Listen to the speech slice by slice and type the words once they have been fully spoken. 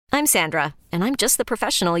I'm Sandra, and I'm just the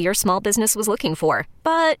professional your small business was looking for.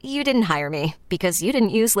 But you didn't hire me because you didn't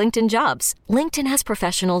use LinkedIn Jobs. LinkedIn has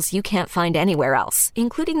professionals you can't find anywhere else,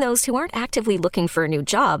 including those who aren't actively looking for a new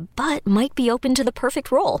job, but might be open to the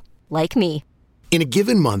perfect role, like me. In a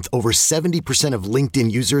given month, over 70% of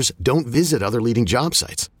LinkedIn users don't visit other leading job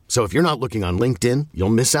sites. So if you're not looking on LinkedIn, you'll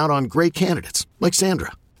miss out on great candidates like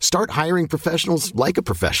Sandra. Start hiring professionals like a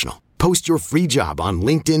professional. Post your free job on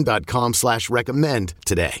linkedin.com/recommend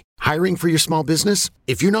today. Hiring for your small business?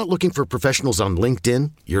 If you're not looking for professionals on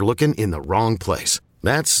LinkedIn, you're looking in the wrong place.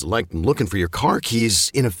 That's like looking for your car keys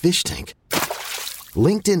in a fish tank.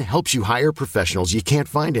 LinkedIn helps you hire professionals you can't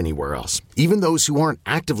find anywhere else, even those who aren't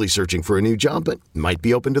actively searching for a new job but might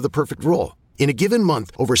be open to the perfect role. In a given month,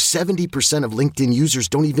 over 70% of LinkedIn users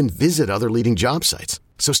don't even visit other leading job sites.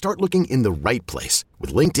 So start looking in the right place.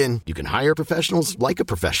 With LinkedIn, you can hire professionals like a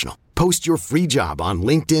professional. Post your free job on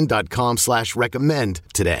linkedin.com/recommend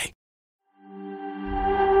today.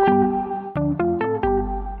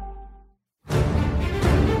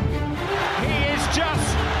 He is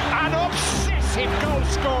just an obsessive goal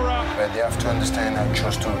scorer. But they have to understand I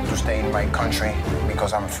chose to stay in my country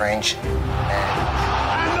because I'm French. And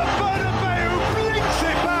the Bernabeu blinks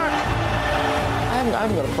it back. I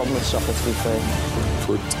haven't got a problem with soccer, to be fair.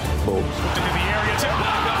 Football. Into the area to...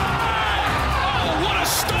 Oh, what a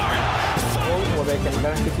start! What I can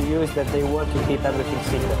guarantee to you is that they want to keep everything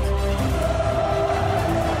secret.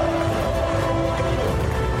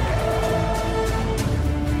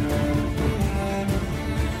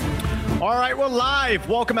 All right, we're live.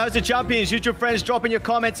 Welcome, House of Champions. YouTube friends, dropping your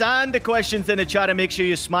comments and the questions in the chat, and make sure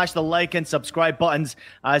you smash the like and subscribe buttons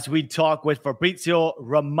as we talk with Fabrizio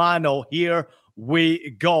Romano. Here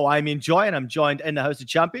we go. I'm joined in the House of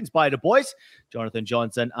Champions by the boys, Jonathan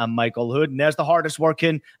Johnson and Michael Hood. And there's the hardest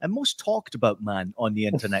working and most talked about man on the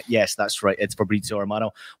internet. Yes, that's right. It's Fabrizio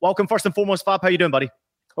Romano. Welcome, first and foremost, Fab. How you doing, buddy?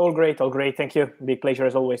 All great. Thank you. Big pleasure,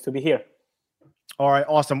 as always, to be here. All right,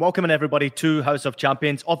 awesome. Welcoming everybody to House of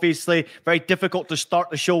Champions. Obviously, very difficult to start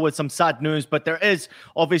the show with some sad news, but there is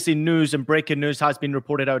obviously news, and breaking news has been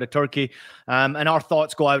reported out of Turkey. And our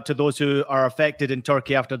thoughts go out to those who are affected in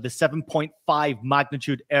Turkey after the 7.5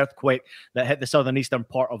 magnitude earthquake that hit the southern eastern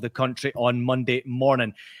part of the country on Monday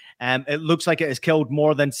morning. It looks like it has killed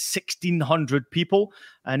more than 1,600 people,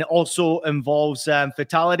 and it also involves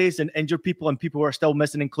fatalities and injured people and people who are still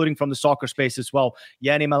missing, including from the soccer space as well.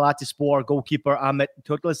 Yeni Malatyaspor goalkeeper Ahmet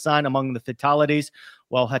Tutlasan among the fatalities,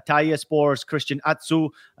 while Hatayspor's Christian Atsu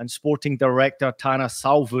and sporting director Tana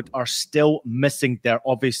Salvut are still missing there.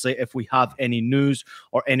 Obviously, if we have any news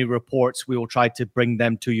or any reports, we will try to bring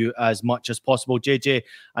them to you as much as possible. JJ,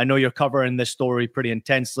 I know you're covering this story pretty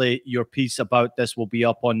intensely. Your piece about this will be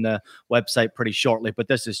up on the website pretty shortly, but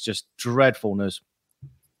this is just dreadful news.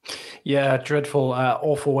 Yeah, dreadful,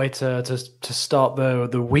 awful way to start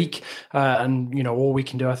the week. And, you know, all we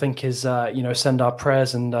can do, I think, is, send our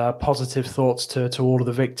prayers and positive thoughts to all of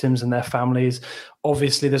the victims and their families.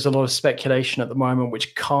 Obviously, there's a lot of speculation at the moment,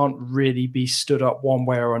 which can't really be stood up one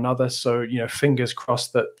way or another. So, you know, fingers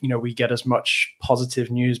crossed that, you know, we get as much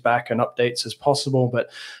positive news back and updates as possible.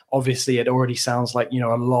 But obviously, it already sounds like, you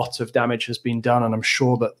know, a lot of damage has been done. And I'm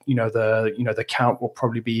sure that, the count will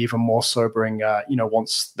probably be even more sobering,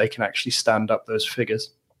 once they can actually stand up those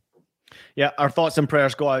figures. Yeah, our thoughts and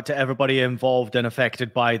prayers go out to everybody involved and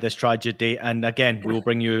affected by this tragedy. And again, we will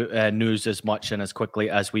bring you news as much and as quickly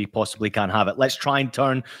as we possibly can have it. Let's try and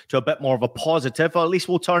turn to a bit more of a positive, or at least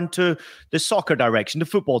we'll turn to the soccer direction, the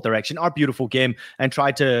football direction, our beautiful game, and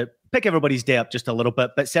try to pick everybody's day up just a little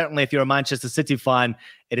bit. But certainly if you're a Manchester City fan,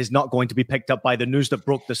 it is not going to be picked up by the news that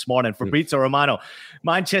broke this morning. Fabrizio Romano,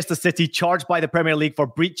 Manchester City charged by the Premier League for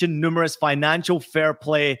breaching numerous financial fair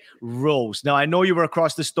play rules. Now, I know you were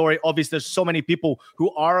across the story. Obviously, there's so many people who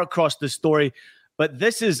are across the story, but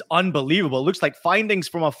this is unbelievable. It looks like findings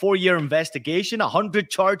from a 4-year investigation, 100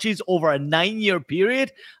 charges over a 9-year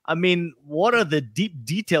period. I mean, what are the deep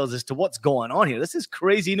details as to what's going on here? This is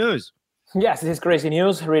crazy news. Yes, this is crazy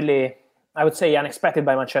news. Really, I would say unexpected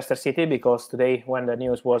by Manchester City, because today when the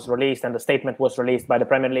news was released and the statement was released by the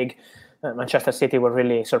Premier League, Manchester City were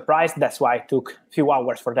really surprised. That's why it took a few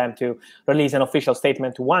hours for them to release an official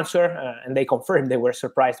statement to answer, and they confirmed they were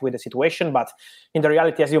surprised with the situation. But in the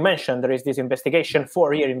reality, as you mentioned, there is this investigation,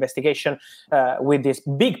 4-year investigation, with this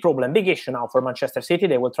big problem, big issue now for Manchester City.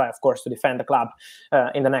 They will try, of course, to defend the club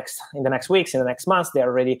in the next weeks, in the next months. They are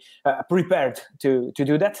already prepared to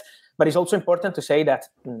do that. But it's also important to say that,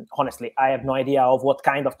 honestly, I have no idea of what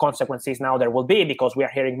kind of consequences now there will be, because we are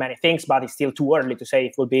hearing many things, but it's still too early to say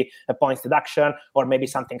if it will be a points deduction or maybe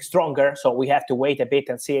something stronger. So we have to wait a bit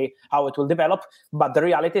and see how it will develop. But the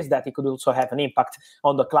reality is that it could also have an impact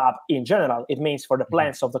on the club in general. It means for the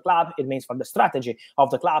plans of the club, it means for the strategy of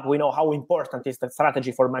the club. We know how important is the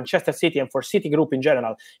strategy for Manchester City and for City Group in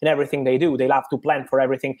general. In everything they do, they love to plan for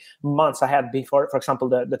everything months ahead before, for example,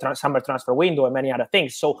 the summer transfer window and many other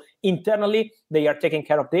things. So internally, they are taking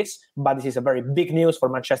care of this, but this is a very big news for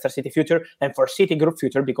Manchester City future and for City Group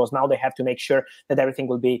future, because now they have to make sure that everything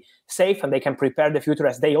will be safe and they can prepare the future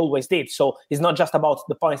as they always did. So it's not just about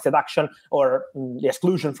the points deduction or the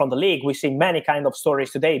exclusion from the league. We see many kind of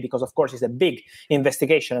stories today because, of course, it's a big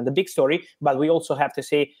investigation and the big story, but we also have to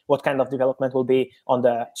see what kind of development will be on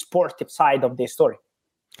the sportive side of this story.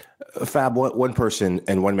 Fab, one person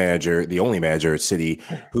and one manager, the only manager at City,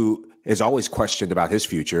 who is always questioned about his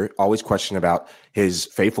future, always questioned about his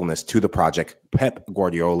faithfulness to the project, Pep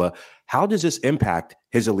Guardiola. How does this impact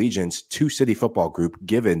his allegiance to City Football Group,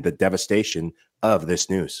 given the devastation of this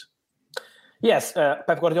news? Yes,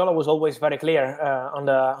 Pep Guardiola was always very clear on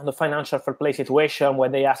the financial fair play situation.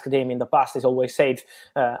 When they asked him in the past, he's always said,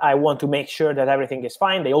 I want to make sure that everything is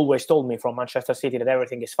fine. They always told me from Manchester City that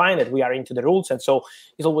everything is fine, that we are into the rules. And so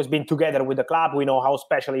he's always been together with the club. We know how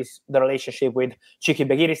special is the relationship with Txiki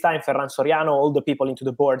Begiristain, Ferran Soriano. All the people into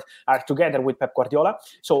the board are together with Pep Guardiola.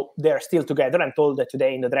 So they're still together. I'm told that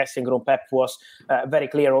today in the dressing room, Pep was very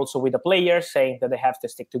clear also with the players, saying that they have to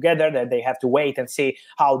stick together, that they have to wait and see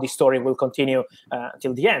how this story will continue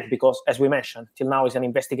till the end, because as we mentioned, till now is an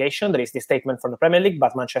investigation. There is this statement from the Premier League,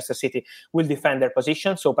 but Manchester City will defend their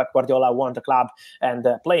position. So Pep Guardiola want the club and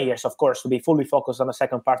the players, of course, to be fully focused on the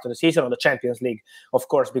second part of the season, on the Champions League, of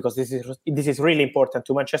course, because this is really important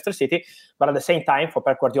to Manchester City. But at the same time, for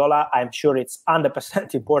Pep Guardiola, I'm sure it's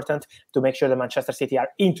 100% important to make sure that Manchester City are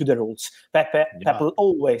into the rules. Pep will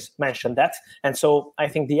always mention that. And so I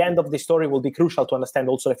think the end of this story will be crucial to understand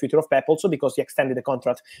also the future of Pep, also because he extended the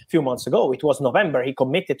contract a few months ago. It was November. He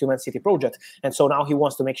committed to Man City project. And so now he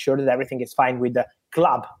wants to make sure that everything is fine with the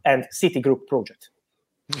club and City Group project.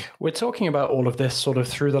 We're talking about all of this sort of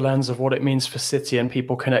through the lens of what it means for City and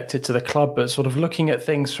people connected to the club, but sort of looking at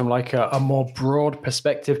things from like a more broad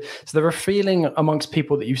perspective. So there are a feeling amongst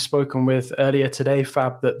people that you've spoken with earlier today,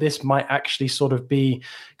 Fab, that this might actually sort of be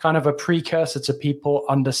kind of a precursor to people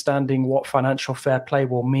understanding what financial fair play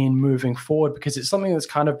will mean moving forward, because it's something that's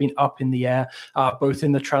kind of been up in the air, both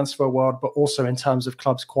in the transfer world, but also in terms of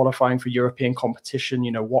clubs qualifying for European competition.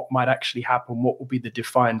 You know, what might actually happen, what will be the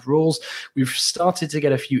defined rules. We've started to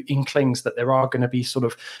get a few inklings that there are going to be sort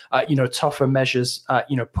of, tougher measures,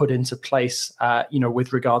 put into place,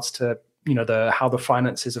 with regards to, how the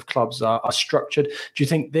finances of clubs are structured. Do you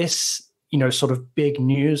think this, sort of big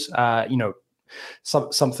news,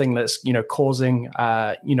 something that's, causing,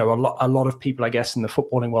 a lot of people, I guess, in the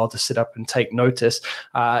footballing world to sit up and take notice,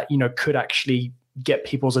 could actually get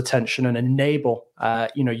people's attention and enable,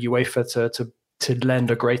 UEFA to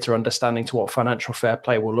lend a greater understanding to what financial fair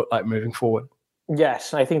play will look like moving forward?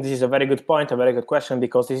 Yes, I think this is a very good point, a very good question,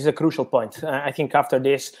 because this is a crucial point. I think after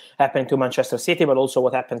this happened to Manchester City, but also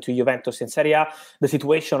what happened to Juventus in Serie A, the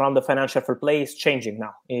situation around the financial fair play is changing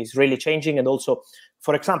now. It's really changing. And also,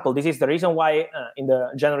 for example, this is the reason why in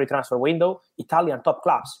the January transfer window, Italian top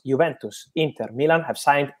clubs, Juventus, Inter, Milan, have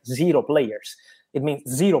signed 0 players. It means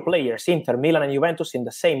 0 players, Inter, Milan and Juventus in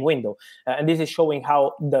the same window. And this is showing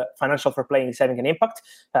how the financial fair play is having an impact.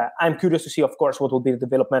 I'm curious to see, of course, what will be the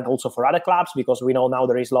development also for other clubs, because we know now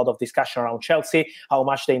there is a lot of discussion around Chelsea, how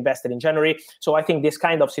much they invested in January. So I think this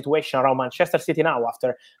kind of situation around Manchester City now,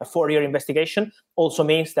 after a 4-year investigation, also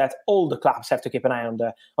means that all the clubs have to keep an eye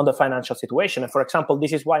on the financial situation. And for example,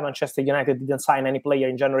 this is why Manchester United didn't sign any player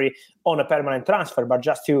in January on a permanent transfer, but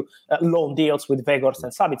just 2 loan deals with Weghorst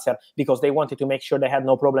and Sabitzer, because they wanted to make sure they had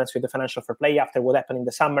no problems with the financial fair play after what happened in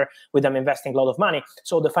the summer with them investing a lot of money.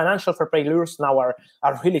 So the financial fair play rules now are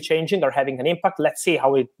really changing, are having an impact. Let's see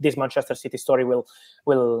how this Manchester City story will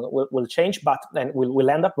change, but then will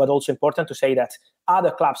end up. But also important to say that other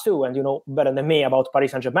clubs too, and you know better than me about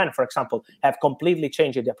Paris Saint-Germain, for example, have completely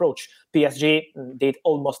changed the approach. PSG did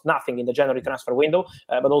almost nothing in the January transfer window,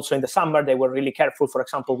 but also in the summer they were really careful, for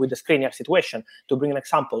example, with the Skriniar situation. To bring an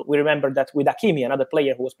example, we remember that with Hakimi, another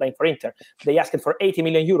player who was playing for Inter, they asked for 80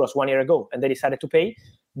 million euros 1 year ago, and they decided to pay.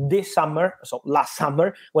 This summer, so last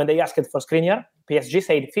summer, when they asked for Skriniar, PSG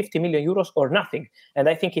said 50 million euros or nothing. And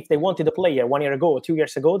I think if they wanted a player 1 year ago or 2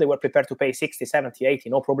 years ago, they were prepared to pay 60, 70, 80,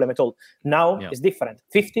 no problem at all. Now it's different,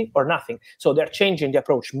 50 or nothing. So they're changing the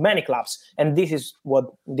approach, many clubs. And this is what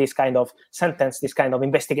this kind of sentence, this kind of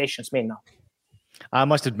investigations mean now. I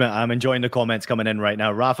must admit, I'm enjoying the comments coming in right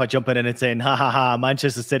now. Rafa jumping in and saying, ha ha ha,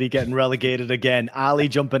 Manchester City getting relegated again. Ali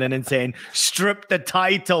jumping in and saying, strip the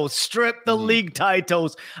titles, strip the league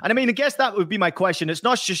titles. And I mean, I guess that would be my question. It's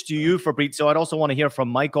not just to you, Fabrizio. I'd also want to hear from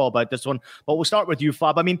Michael about this one. But we'll start with you,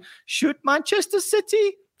 Fab. I mean, should Manchester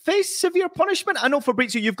City face severe punishment? I know,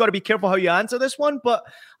 Fabrizio, you've got to be careful how you answer this one. But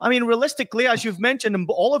I mean, realistically, as you've mentioned, and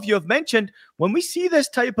all of you have mentioned, when we see this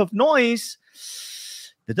type of noise,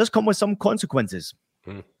 it does come with some consequences.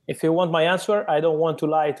 If you want my answer, I don't want to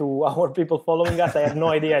lie to our people following us. I have no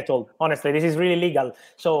idea at all. Honestly, this is really legal.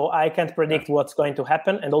 So I can't predict what's going to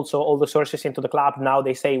happen. And also all the sources into the club now,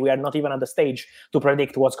 they say we are not even at the stage to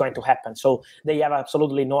predict what's going to happen. So they have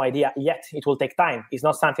absolutely no idea yet. It will take time. It's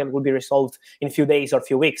not something that will be resolved in a few days or a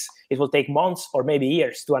few weeks. It will take months or maybe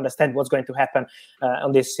years to understand what's going to happen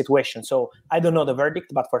on this situation. So I don't know the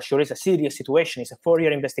verdict, but for sure it's a serious situation. It's a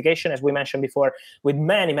 4-year investigation, as we mentioned before, with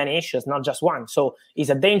many, many issues, not just one. So it's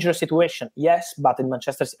a dangerous situation, yes, but at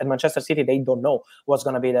Manchester City, they don't know what's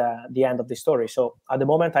going to be the end of the story. So at the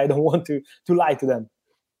moment, I don't want to lie to them.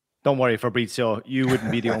 Don't worry, Fabrizio. You wouldn't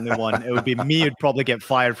be the only one. It would be me who'd probably get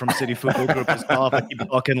fired from City Football Group as well if I keep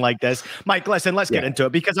talking like this. Mike, listen, let's get into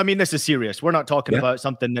it because, I mean, this is serious. We're not talking about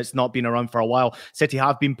something that's not been around for a while. City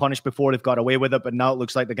have been punished before. They've got away with it, but now it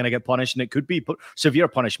looks like they're going to get punished, and it could be severe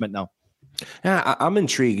punishment now. Yeah, I'm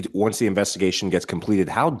intrigued once the investigation gets completed.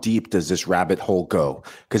 How deep does this rabbit hole go?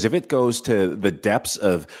 Because if it goes to the depths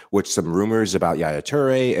of which some rumors about Yaya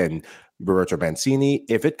Toure and Roberto Mancini,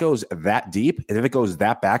 if it goes that deep, and if it goes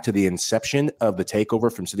that back to the inception of the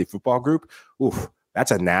takeover from City Football Group,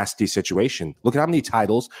 that's a nasty situation. Look at how many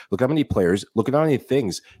titles, look at how many players, look at how many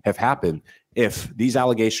things have happened. If these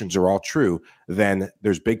allegations are all true, then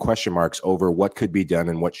there's big question marks over what could be done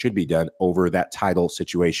and what should be done over that title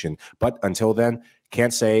situation. But until then,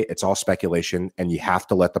 can't say, it's all speculation, and you have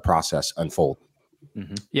to let the process unfold.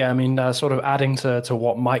 Mm-hmm. Yeah, I mean, sort of adding to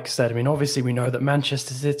what Mike said, I mean, obviously we know that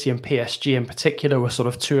Manchester City and PSG in particular were sort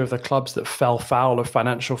of two of the clubs that fell foul of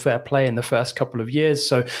financial fair play in the first couple of years.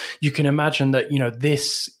 So you can imagine that,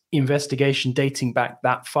 this investigation dating back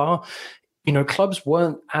that far, clubs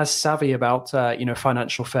weren't as savvy about,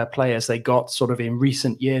 financial fair play as they got sort of in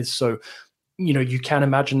recent years. So, you can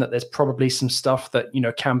imagine that there's probably some stuff that,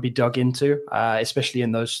 can be dug into, especially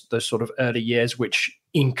in those sort of early years, which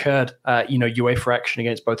incurred, UEFA action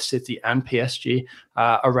against both City and PSG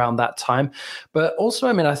around that time. But also,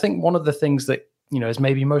 I mean, I think one of the things that, is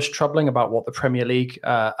maybe most troubling about what the Premier League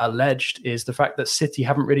alleged is the fact that City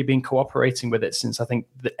haven't really been cooperating with it since, I think,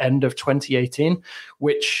 the end of 2018,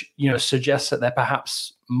 which, suggests that there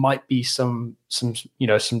perhaps might be some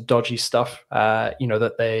dodgy stuff,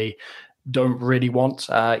 that they don't really want,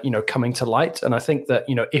 coming to light. And I think that,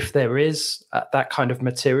 if there is that kind of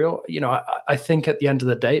material, I think at the end of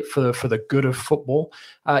the day, for the good of football,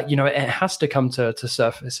 it has to come to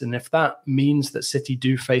surface. And if that means that City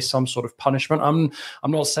do face some sort of punishment, I'm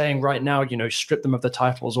not saying right now, strip them of the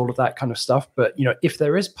titles, all of that kind of stuff. But, if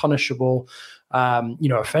there is punishable,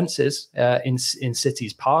 offences in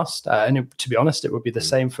City's past, and to be honest, it would be the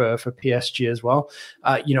same for PSG as well.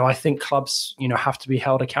 I think clubs, have to be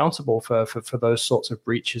held accountable for those sorts of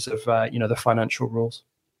breaches of, the financial rules.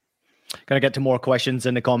 Going to get to more questions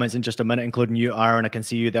in the comments in just a minute, including you, Aaron. I can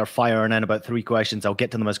see you there firing in about 3 questions. I'll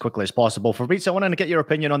get to them as quickly as possible. Fabrizio, I wanted to get your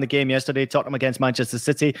opinion on the game yesterday. Tottenham against Manchester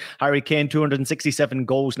City. Harry Kane, 267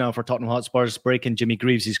 goals now for Tottenham Hotspurs, breaking Jimmy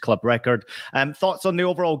Greaves' club record. Thoughts on the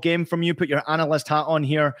overall game from you? Put your analyst hat on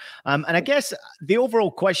here. And I guess the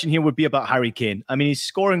overall question here would be about Harry Kane. I mean, he's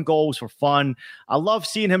scoring goals for fun. I love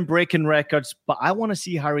seeing him breaking records, but I want to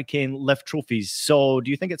see Harry Kane lift trophies. So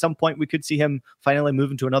do you think at some point we could see him finally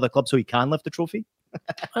moving to another club so he can lift the trophy?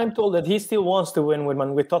 I'm told that he still wants to win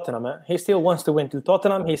with Tottenham. He still wants to win to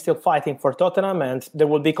Tottenham. He's still fighting for Tottenham, and there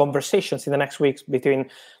will be conversations in the next weeks between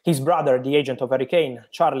his brother, the agent of Harry Kane,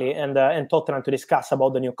 Charlie, and Tottenham to discuss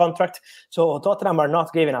about the new contract. So Tottenham are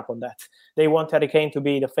not giving up on that. They want Harry Kane to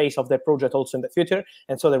be the face of their project also in the future,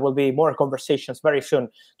 and so there will be more conversations very soon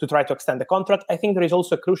to try to extend the contract. I think there is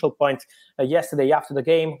also a crucial point yesterday after the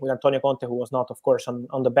game with Antonio Conte, who was not, of course,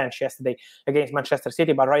 on the bench yesterday against Manchester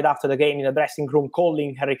City, but right after the game in the dressing room,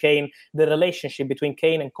 calling Harry Kane. The relationship between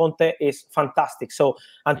Kane and Conte is fantastic. So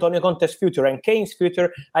Antonio Conte's future and Kane's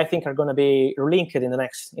future, I think, are going to be linked in the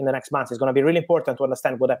next months. It's going to be really important to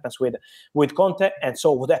understand what happens with Conte, and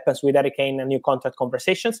so what happens with Harry Kane and new contract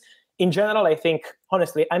conversations. In general, I think,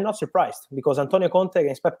 honestly, I'm not surprised because Antonio Conte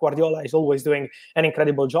against Pep Guardiola is always doing an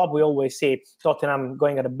incredible job. We always see Tottenham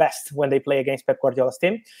going at the best when they play against Pep Guardiola's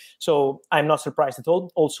team. So I'm not surprised at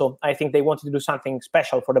all. Also, I think they wanted to do something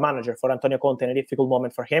special for the manager, for Antonio Conte, in a difficult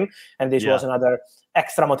moment for him, and this Yeah. was another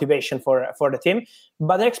extra motivation for the team.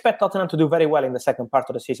 But I expect Tottenham to do very well in the second part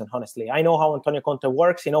of the season, honestly. I know how Antonio Conte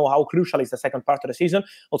works. You know how crucial is the second part of the season,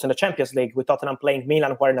 also in the Champions League, with Tottenham playing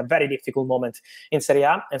Milan, who are in a very difficult moment in Serie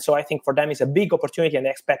A. And so I think for them it's a big opportunity, and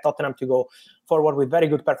I expect Tottenham to go forward with very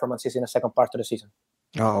good performances in the second part of the season.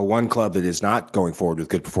 One club that is not going forward with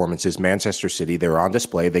good performances, Manchester City. They're on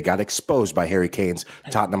display. They got exposed by Harry Kane's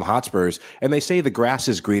Tottenham Hotspurs, and they say the grass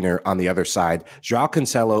is greener on the other side. João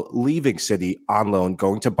Cancelo leaving City on loan,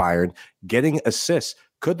 going to Bayern, getting assists.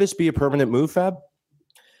 Could this be a permanent move, Fab?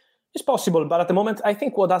 It's possible, but at the moment, I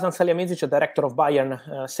think what Hasan Salihamidzic, the director of Bayern,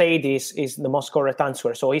 said is the most correct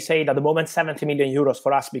answer. So he said at the moment 70 million euros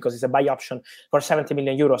for us, because it's a buy option for 70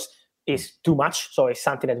 million euros, is too much. So it's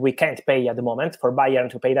something that we can't pay at the moment. For Bayern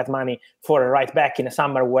to pay that money for a right back in a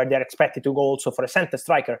summer where they're expected to go also for a center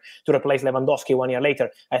striker to replace Lewandowski 1 year later,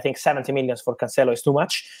 I think 70 million for Cancelo is too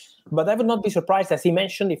much. But I would not be surprised, as he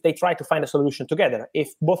mentioned, if they try to find a solution together. If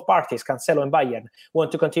both parties, Cancelo and Bayern,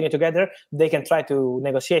 want to continue together, they can try to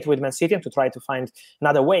negotiate with Man City and to try to find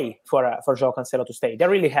another way for João Cancelo to stay.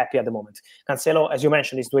 They're really happy at the moment. Cancelo, as you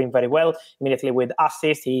mentioned, is doing very well, immediately with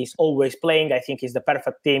assists. He's always playing. I think he's the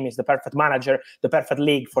perfect team, he's the perfect manager, the perfect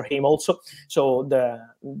league for him also. So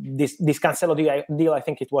this Cancelo deal, I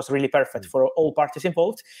think it was really perfect for all parties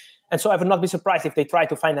involved. And so I would not be surprised if they try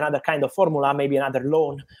to find another kind of formula, maybe another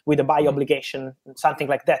loan with a buy obligation, something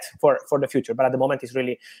like that for the future. But at the moment, it's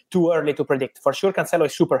really too early to predict. For sure, Cancelo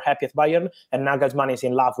is super happy at Bayern, and Nagelsmann is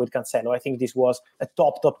in love with Cancelo. I think this was a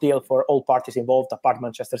top deal for all parties involved, apart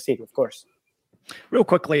Manchester City, of course. Real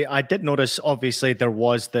quickly, I did notice, obviously, there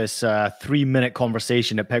was this 3-minute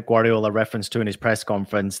conversation that Pep Guardiola referenced to in his press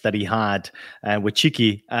conference that he had with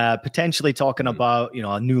Cheeky, potentially talking about,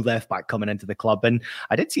 a new left back coming into the club. And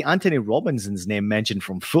I did see Anthony Robinson's name mentioned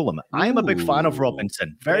from Fulham. I am a big fan of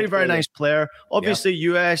Robinson. Very, very nice player. Obviously,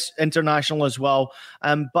 US international as well.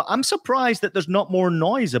 But I'm surprised that there's not more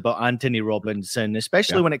noise about Anthony Robinson,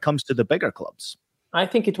 especially when it comes to the bigger clubs. I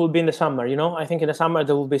think it will be in the summer, I think in the summer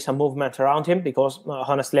there will be some movement around him, because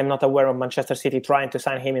honestly, I'm not aware of Manchester City trying to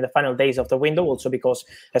sign him in the final days of the window. Also because,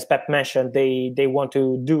 as Pep mentioned, they want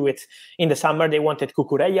to do it in the summer. They wanted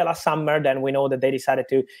Cucurella last summer. Then we know that they decided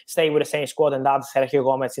to stay with the same squad and add Sergio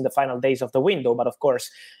Gomez in the final days of the window. But of course,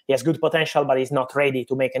 he has good potential, but he's not ready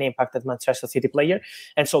to make an impact as Manchester City player.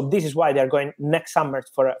 And so this is why they're going next summer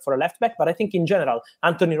for a left back. But I think in general,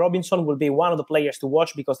 Anthony Robinson will be one of the players to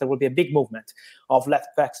watch, because there will be a big movement of left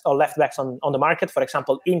backs on the market. For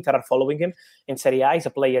example, Inter are following him in Serie A. He's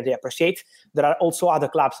a player they appreciate. There are also other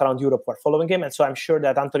clubs around Europe who are following him, and so I'm sure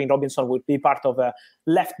that Anthony Robinson will be part of a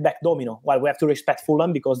left back domino. While we have to respect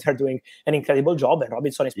Fulham because they're doing an incredible job, and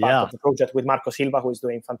Robinson is part of the project with Marco Silva, who is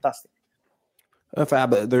doing fantastic.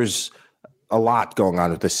 Fab, there's a lot going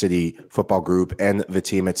on with the City football group and the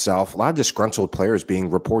team itself. A lot of disgruntled players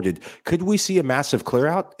being reported. Could we see a massive clear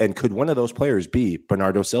out, and could one of those players be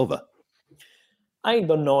Bernardo Silva? I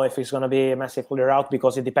don't know if it's going to be a massive clear out,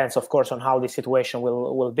 because it depends, of course, on how the situation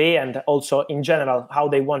will be, and also in general how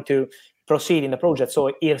they want to proceed in the project.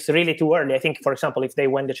 So it's really too early. I think, for example, if they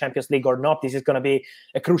win the Champions League or not, this is going to be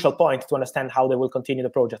a crucial point to understand how they will continue the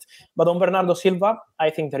project. But on Bernardo Silva, I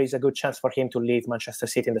think there is a good chance for him to leave Manchester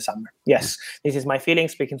City in the summer. Yes, this is my feeling.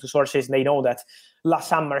 Speaking to sources, they know that last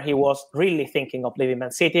summer he was really thinking of leaving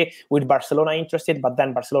Man City, with Barcelona interested, but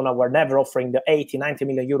then Barcelona were never offering the 80-90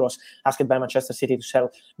 million euros asked by Manchester City to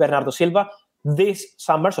sell Bernardo Silva. This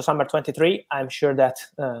summer, so summer 23, I'm sure that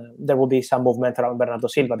there will be some movement around Bernardo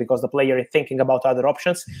Silva, because the player is thinking about other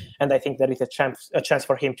options, and I think there is a chance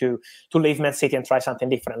for him to leave Man City and try something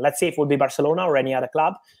different. Let's see if it will be Barcelona or any other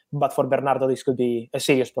club, but for Bernardo, this could be a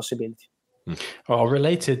serious possibility. Well,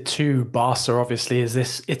 related to Barca, obviously, is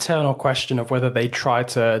this eternal question of whether they try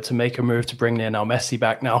to make a move to bring Lionel Messi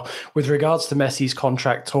back. Now, with regards to Messi's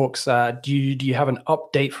contract talks, do you have an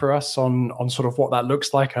update for us on sort of what that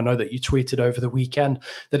looks like? I know that you tweeted over the weekend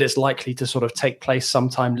that it's likely to sort of take place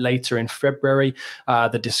sometime later in February.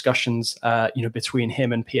 The discussions, between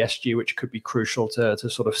him and PSG, which could be crucial to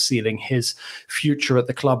sort of sealing his future at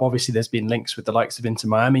the club. Obviously, there's been links with the likes of Inter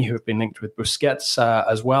Miami, who have been linked with Busquets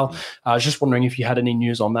as well. I was just wondering if you had any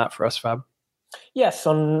news on that for us, Fab. Yes,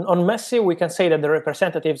 on Messi, we can say that the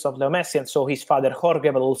representatives of Leo Messi, and so his father Jorge,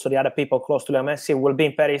 but also the other people close to Leo Messi, will be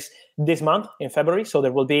in Paris this month, in February. So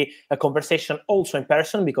there will be a conversation also in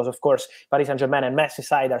person, because, of course, Paris Saint-Germain and Messi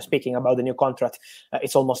side are speaking about the new contract.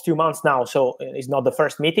 It's almost 2 months now, so it's not the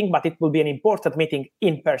first meeting, but it will be an important meeting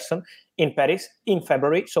in person in Paris in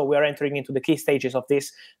February. So we are entering into the key stages of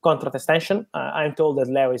this contract extension. I'm told that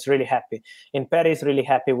Leo is really happy in Paris, really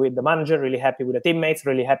happy with the manager, really happy with the teammates,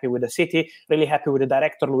 really happy with the city, really happy with the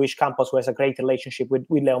director, Luis Campos, who has a great relationship with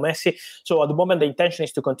Leo Messi. So at the moment, the intention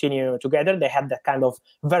is to continue together. They had that kind of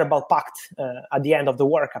verbal pact at the end of the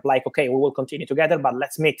workup, like, okay, we will continue together, but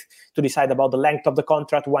let's meet to decide about the length of the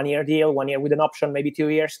contract, 1 year deal, 1 year with an option, maybe 2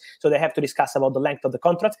 years. So they have to discuss about the length of the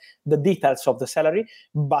contract, the details of the salary,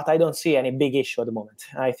 but I don't see any big issue at the moment.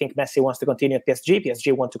 I think Messi wants to continue at PSG.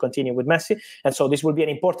 PSG want to continue with Messi. And so this will be an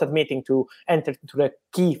important meeting to enter to the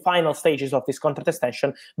key final stages of this contract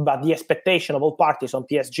extension. But the expectation of all parties on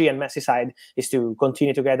PSG and Messi side is to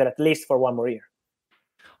continue together at least for 1 more year.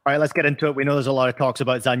 All right, let's get into it. We know there's a lot of talks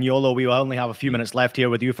about Zaniolo. We will only have a few minutes left here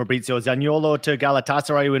with you, Fabrizio. Zaniolo to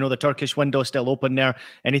Galatasaray. We know the Turkish window is still open there.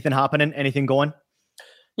 Anything happening? Anything going?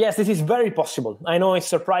 Yes, this is very possible. I know it's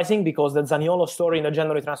surprising because the Zaniolo story in the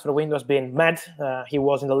January transfer window has been mad. He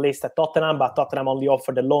was in the list at Tottenham, but Tottenham only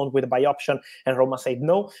offered a loan with a buy option and Roma said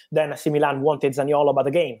no. Then AC Milan wanted Zaniolo, but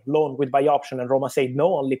again, loan with buy option and Roma said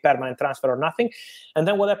no, only permanent transfer or nothing. And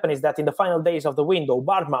then what happened is that in the final days of the window,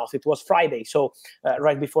 Bournemouth, it was Friday, so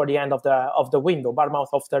right before the end of the window, Bournemouth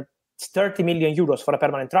offered 30 million euros for a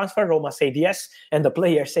permanent transfer. Roma said yes, and the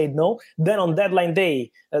player said no. Then on deadline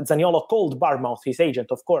day, Zaniolo called Bournemouth, his agent,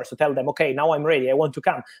 of course, to tell them, okay, now I'm ready, I want to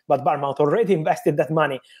come. But Bournemouth already invested that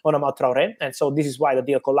money on Amath Traoré, and so this is why the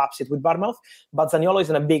deal collapsed with Bournemouth. But Zaniolo is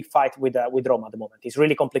in a big fight with Roma at the moment. It's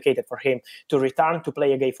really complicated for him to return to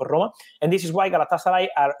play again for Roma, and this is why Galatasaray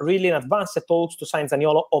are really in advanced talks to sign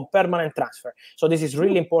Zaniolo on permanent transfer. So this is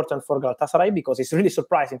really important for Galatasaray because it's really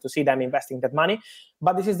surprising to see them investing that money.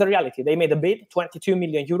 But this is the reality. They made a bid, 22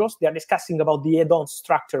 million euros. They are discussing about the add-on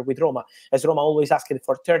structure with Roma, as Roma always asked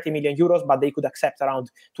for 30 million euros, but they could accept around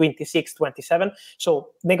 26, 27.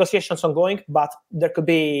 So negotiations ongoing, but there could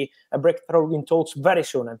be a breakthrough in talks very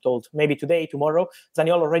soon, I'm told. Maybe today, tomorrow.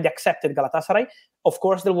 Zaniolo already accepted Galatasaray. Of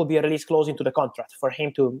course, there will be a release clause into the contract for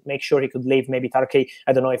him to make sure he could leave maybe Turkey,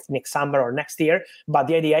 I don't know if next summer or next year, but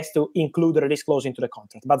the idea is to include the release clause into the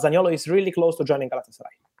contract. But Zaniolo is really close to joining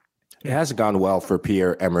Galatasaray. It hasn't gone well for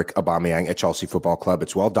Pierre-Emerick Aubameyang at Chelsea Football Club.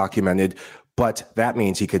 It's well documented, but that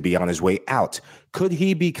means he could be on his way out. Could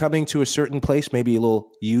he be coming to a certain place, maybe a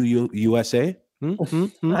little USA?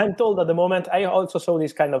 I'm told at the moment, I also saw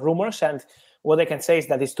these kind of rumors, and what I can say is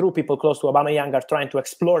that it's true. People close to Aubameyang are trying to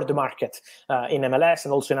explore the market in MLS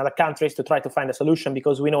and also in other countries to try to find a solution,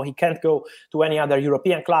 because we know he can't go to any other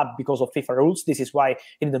European club because of FIFA rules. This is why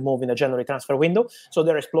he didn't move in the January transfer window. So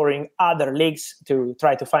they're exploring other leagues to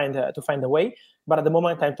try to find a way. But at the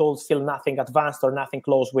moment, I'm told still nothing advanced or nothing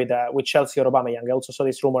close with Chelsea or Aubameyang. I also saw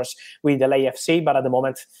these rumors with the LAFC, but at the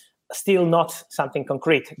moment, still not something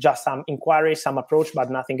concrete, just some inquiries, some approach, but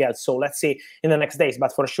nothing else. So let's see in the next days.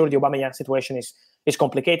 But for sure, the Aubameyang situation is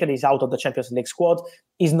complicated. He's out of the Champions League squad.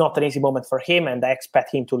 It's not an easy moment for him, and I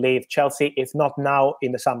expect him to leave Chelsea, if not now,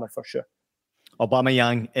 in the summer for sure.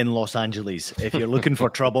 Aubameyang in Los Angeles. If you're looking for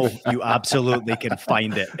trouble, you absolutely can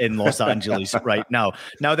find it in Los Angeles right now.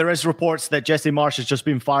 Now, there is reports that Jesse Marsch has just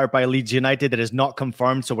been fired by Leeds United. It is not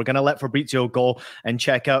confirmed, so we're going to let Fabrizio go and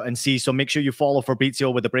check out and see. So make sure you follow Fabrizio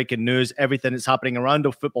with the breaking news, everything that's happening around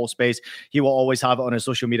the football space. He will always have it on his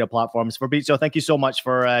social media platforms. Fabrizio, thank you so much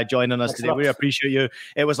for joining us today. We appreciate you.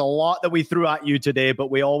 It was a lot that we threw at you today, but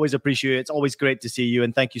we always appreciate it. It's always great to see you,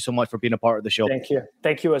 and thank you so much for being a part of the show. Thank you.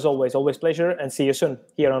 Thank you as always. Always pleasure, and see you soon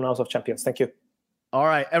here on House of Champions. Thank you. All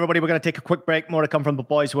right, everybody, we're going to take a quick break. More to come from the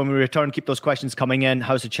boys. When we return, keep those questions coming in.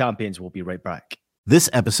 House of Champions, we'll be right back. This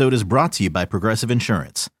episode is brought to you by Progressive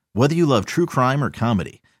Insurance. Whether you love true crime or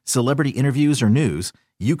comedy, celebrity interviews or news,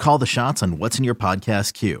 you call the shots on what's in your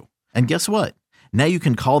podcast queue. And guess what? Now you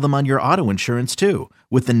can call them on your auto insurance too,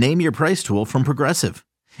 with the Name Your Price tool from Progressive.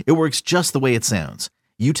 It works just the way it sounds.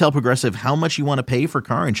 You tell Progressive how much you want to pay for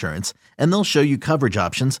car insurance, and they'll show you coverage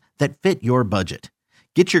options that fit your budget.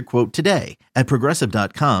 Get your quote today at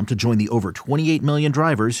Progressive.com to join the over 28 million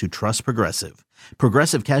drivers who trust Progressive.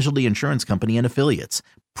 Progressive Casualty Insurance Company and Affiliates.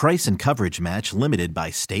 Price and coverage match limited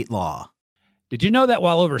by state law. Did you know that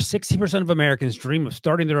while over 60% of Americans dream of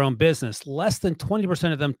starting their own business, less than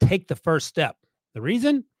 20% of them take the first step? The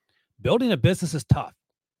reason? Building a business is tough.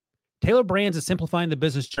 Taylor Brands is simplifying the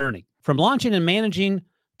business journey. From launching and managing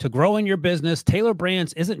to growing your business, Taylor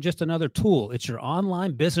Brands isn't just another tool. It's your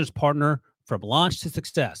online business partner from launch to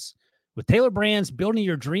success. With Taylor Brands, building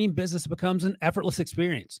your dream business becomes an effortless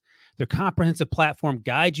experience. Their comprehensive platform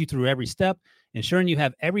guides you through every step, ensuring you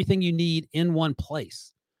have everything you need in one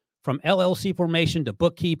place. From LLC formation to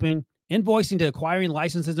bookkeeping, invoicing to acquiring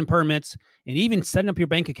licenses and permits, and even setting up your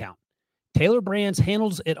bank account, Taylor Brands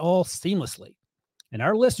handles it all seamlessly. And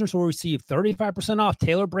our listeners will receive 35% off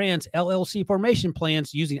Taylor Brands LLC formation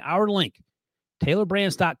plans using our link,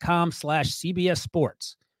 taylorbrands.com/CBS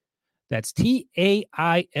Sports. That's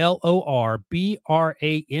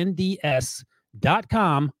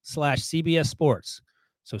TAILORBRANDS.com/CBS Sports.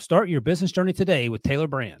 So start your business journey today with Taylor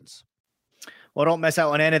Brands. Well, don't miss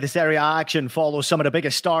out on any of the Serie A action. Follow some of the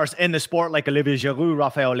biggest stars in the sport like Olivier Giroud,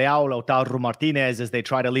 Rafael Leao, Lautaro Martinez as they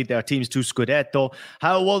try to lead their teams to Scudetto.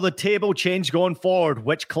 How will the table change going forward?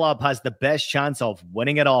 Which club has the best chance of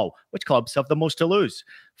winning it all? Which clubs have the most to lose?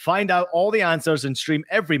 Find out all the answers and stream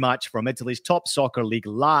every match from Italy's top soccer league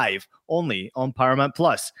live only on Paramount+.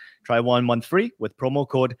 Try 1 month free with promo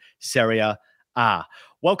code Serie A.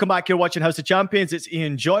 Welcome back. You're watching House of Champions. It's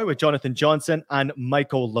Ian Joy with Jonathan Johnson and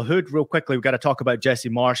Michael Lahoud. Real quickly, we've got to talk about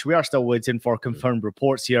Jesse Marsch. We are still waiting for confirmed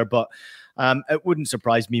reports here, but it wouldn't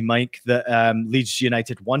surprise me, Mike, that Leeds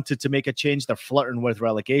United wanted to make a change. They're flirting with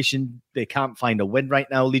relegation. They can't find a win right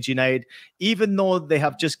now, Leeds United, even though they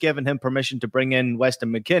have just given him permission to bring in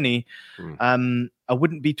Weston McKennie. I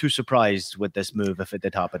wouldn't be too surprised with this move if it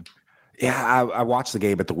did happen. Yeah, I watched the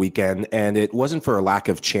game at the weekend, and it wasn't for a lack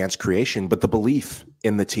of chance creation, but the belief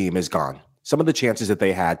in the team is gone. Some of the chances that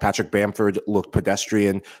they had, Patrick Bamford looked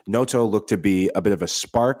pedestrian. Noto looked to be a bit of a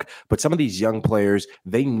spark, but some of these young players,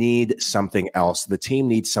 they need something else. The team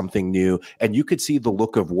needs something new, and you could see the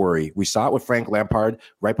look of worry. We saw it with Frank Lampard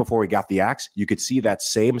right before he got the axe. You could see that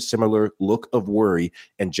same similar look of worry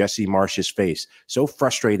in Jesse Marsch's face. So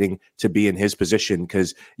frustrating to be in his position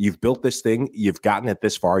because you've built this thing, you've gotten it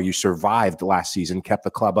this far, you survived last season, kept the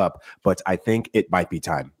club up, but I think it might be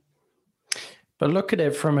time. But look at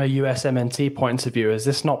it from a USMNT point of view. Is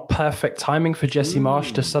this not perfect timing for Jesse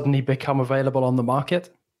Marsch to suddenly become available on the market?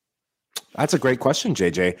 That's a great question,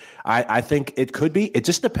 JJ. I think it could be. It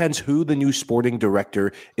just depends who the new sporting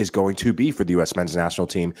director is going to be for the U.S. men's national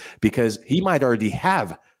team, because he might already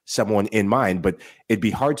have someone in mind, but it'd be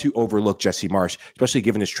hard to overlook Jesse Marsch, especially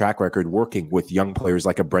given his track record working with young players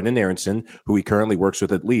like a Brendan Aronson, who he currently works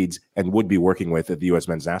with at Leeds and would be working with at the U.S.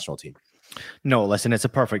 men's national team. No, listen, it's a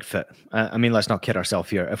perfect fit. I mean, let's not kid ourselves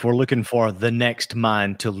here. If we're looking for the next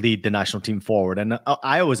man to lead the national team forward, and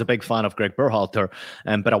I was a big fan of Greg Berhalter,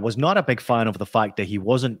 but I was not a big fan of the fact that he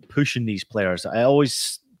wasn't pushing these players. I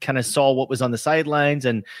always kind of saw what was on the sidelines,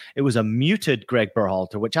 and it was a muted Greg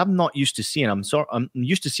Berhalter, which I'm not used to seeing. I'm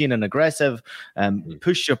used to seeing an aggressive,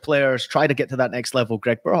 push your players, try to get to that next level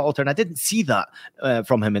Greg Berhalter, and I didn't see that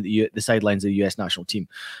from him at the sidelines of the U.S. national team.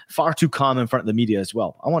 Far too calm in front of the media as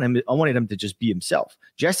well. I wanted him to just be himself.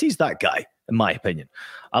 Jesse's that guy, in my opinion.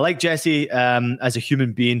 I like Jesse as a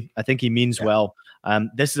human being. I think he means well.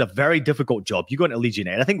 This is a very difficult job. You go into Leeds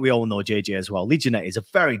United. I think we all know JJ as well. Leeds United is a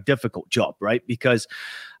very difficult job, right? Because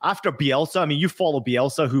after Bielsa, I mean, you follow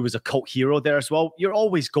Bielsa, who was a cult hero there as well. You're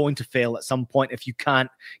always going to fail at some point if you can't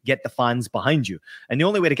get the fans behind you. And the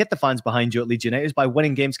only way to get the fans behind you at Leeds United is by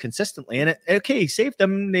winning games consistently. And he saved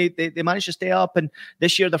them. They managed to stay up. And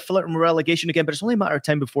this year they're flirting with relegation again. But it's only a matter of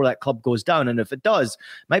time before that club goes down. And if it does,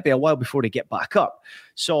 it might be a while before they get back up.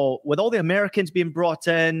 So with all the Americans being brought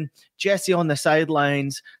in, Jesse on the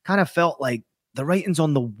sidelines, kind of felt like the writing's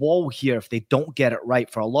on the wall here if they don't get it right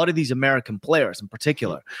for a lot of these American players in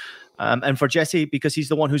particular. And for Jesse, because he's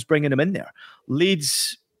the one who's bringing them in there.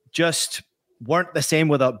 Leeds just weren't the same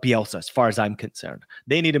without Bielsa, as far as I'm concerned.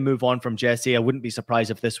 They need to move on from Jesse. I wouldn't be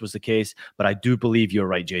surprised if this was the case, but I do believe you're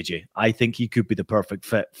right, JJ. I think he could be the perfect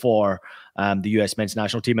fit for the U.S. men's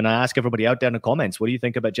national team. And I ask everybody out there in the comments, what do you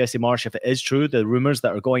think about Jesse Marsch? If it is true, the rumors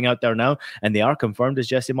that are going out there now, and they are confirmed, is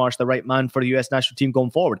Jesse Marsch the right man for the U.S. national team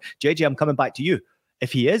going forward? JJ, I'm coming back to you.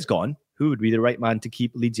 If he is gone, who would be the right man to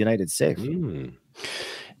keep Leeds United safe?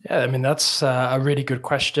 Yeah, I mean, that's a really good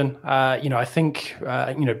question. I think,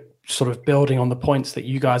 sort of building on the points that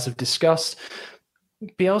you guys have discussed,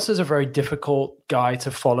 Bielsa is a very difficult guy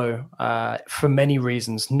to follow for many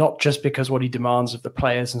reasons, not just because what he demands of the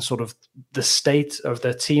players and sort of the state of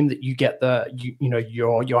the team that you get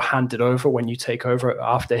you're handed over when you take over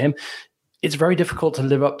after him. It's very difficult to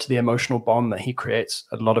live up to the emotional bond that he creates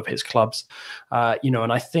at a lot of his clubs.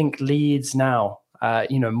 And I think Leeds now,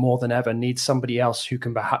 more than ever, needs somebody else who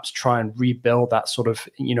can perhaps try and rebuild that sort of,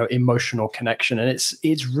 emotional connection. And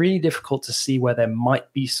it's really difficult to see where there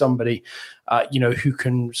might be somebody, who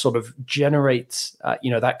can sort of generate,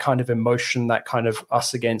 that kind of emotion, that kind of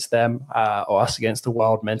us against them or us against the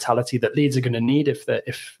world mentality that Leeds are going to need if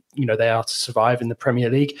they are to survive in the Premier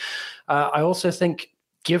League. I also think,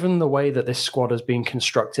 given the way that this squad has been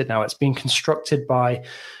constructed now, it's been constructed by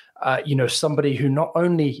somebody who not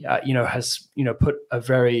only, has, put a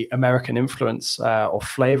very American influence or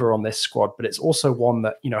flavor on this squad, but it's also one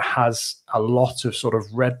that, has a lot of sort of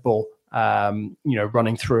Red Bull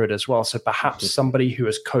running through it as well. So perhaps somebody who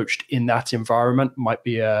has coached in that environment might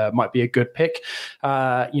be a good pick.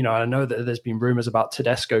 I know that there's been rumors about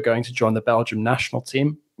Tedesco going to join the Belgium national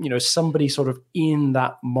team. Somebody sort of in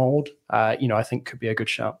that mold, I think could be a good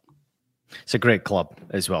shout. It's a great club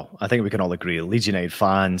as well. I think we can all agree. Leeds United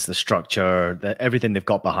fans, the structure, everything they've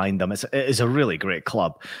got behind them. It is a really great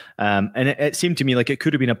club. And it seemed to me like it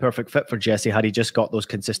could have been a perfect fit for Jesse had he just got those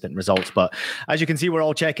consistent results. But as you can see, we're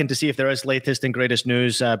all checking to see if there is latest and greatest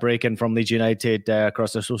news breaking from Leeds United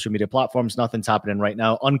across their social media platforms. Nothing's happening right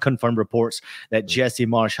now. Unconfirmed reports that Jesse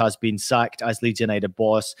Marsch has been sacked as Leeds United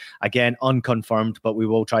boss. Again, unconfirmed, but we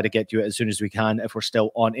will try to get to it as soon as we can if we're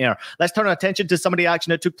still on air. Let's turn our attention to some of the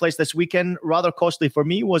action that took place this weekend. Rather costly for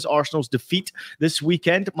me was Arsenal's defeat this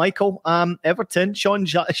weekend. Michael, Everton, Sean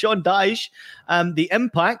Dyche, the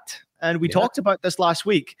impact, and we talked about this last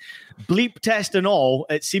week. Bleep test and all,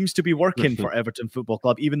 it seems to be working for Everton Football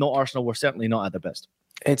Club, even though Arsenal were certainly not at their best.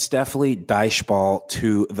 It's definitely Dyche ball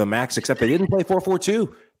to the max, except they didn't play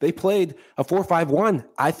 4-4-2. They played a 4-5-1.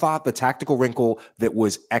 I thought the tactical wrinkle that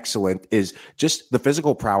was excellent is just the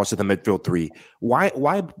physical prowess of the midfield three. Why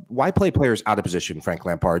play players out of position, Frank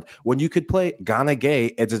Lampard, when you could play Gana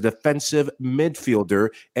Gueye as a defensive midfielder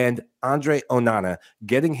and Andre Onana,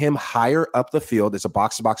 getting him higher up the field as a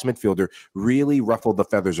box-to-box midfielder really ruffled the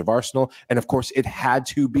feathers of Arsenal. And of course, it had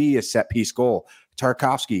to be a set-piece goal.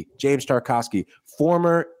 James Tarkowski,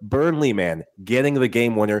 former Burnley man, getting the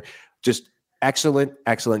game winner. Just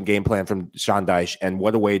excellent game plan from Sean Dyche, and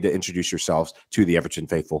what a way to introduce yourselves to the Everton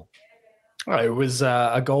faithful. It was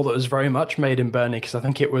a goal that was very much made in Burnley, because I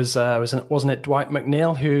think it wasn't it Dwight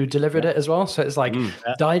McNeil who delivered it as well? So it's like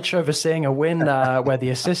Dyche overseeing a win where the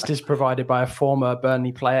assist is provided by a former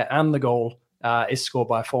Burnley player and the goal is scored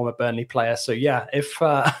by a former Burnley player. So yeah, if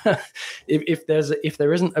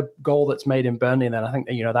there isn't a goal that's made in Burnley, then I think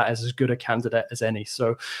that is as good a candidate as any.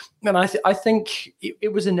 So, and I think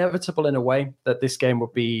it was inevitable in a way that this game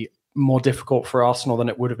would be more difficult for Arsenal than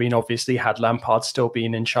it would have been, obviously, had Lampard still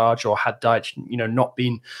been in charge, or had Dyche, not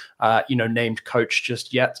been, named coach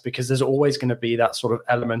just yet, because there's always going to be that sort of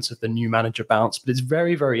element of the new manager bounce. But it's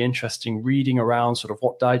very, very interesting reading around sort of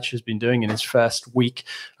what Dyche has been doing in his first week,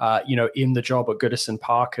 in the job at Goodison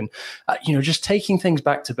Park, and, just taking things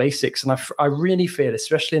back to basics. And I really feel,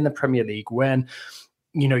 especially in the Premier League, when,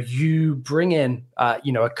 you bring in,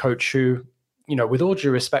 a coach who, with all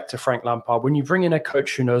due respect to Frank Lampard, when you bring in a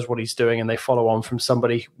coach who knows what he's doing and they follow on from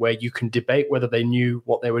somebody where you can debate whether they knew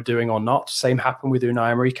what they were doing or not. Same happened with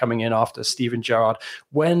Unai Emery coming in after Steven Gerrard.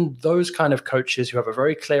 When those kind of coaches who have a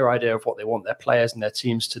very clear idea of what they want their players and their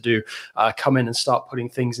teams to do come in and start putting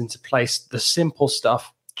things into place, the simple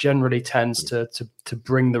stuff generally tends to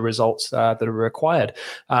bring the results that are required.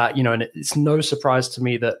 And it's no surprise to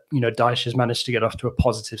me that, Dyche has managed to get off to a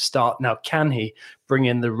positive start. Now, can he bring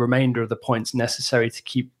in the remainder of the points necessary to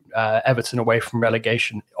keep Everton away from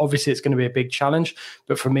relegation? Obviously, it's going to be a big challenge,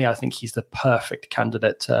 but for me, I think he's the perfect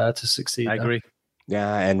candidate to succeed. I agree.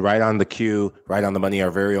 Yeah, and right on the cue, right on the money, our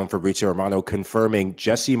very own Fabrizio Romano confirming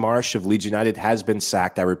Jesse Marsch of Leeds United has been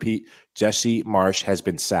sacked. I repeat, Jesse Marsch has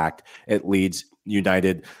been sacked at Leeds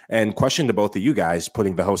United. And question to both of you guys,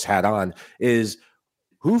 putting the host hat on, is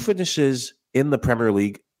who finishes in the Premier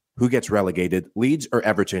League? Who gets relegated, Leeds or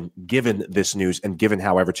Everton, given this news and given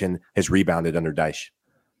how Everton has rebounded under Dyche?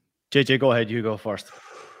 JJ, go ahead. You go first.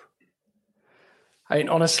 I mean,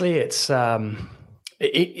 honestly, it's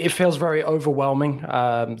it feels very overwhelming.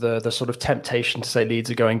 The sort of temptation to say Leeds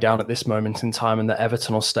are going down at this moment in time and that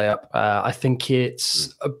Everton will stay up. I think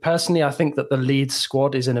it's personally, I think that the Leeds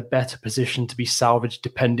squad is in a better position to be salvaged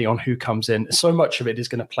depending on who comes in. So much of it is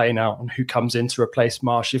going to play now on who comes in to replace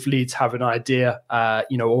Marsch. If Leeds have an idea,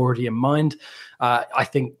 already in mind, I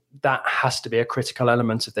think that has to be a critical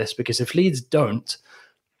element of this, because if Leeds don't,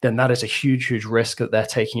 then that is a huge, huge risk that they're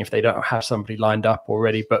taking if they don't have somebody lined up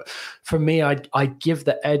already. But for me, I give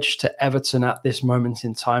the edge to Everton at this moment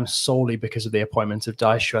in time solely because of the appointment of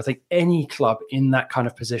Dyche. I think any club in that kind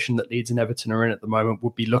of position that Leeds and Everton are in at the moment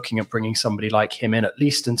would be looking at bringing somebody like him in, at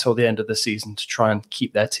least until the end of the season, to try and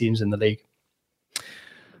keep their teams in the league.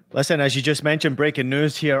 Listen, as you just mentioned, breaking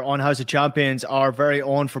news here on House of Champions, our very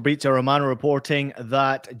own Fabrizio Romano reporting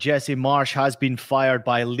that Jesse Marsch has been fired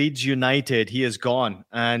by Leeds United. He is gone.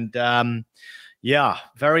 And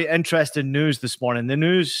very interesting news this morning. The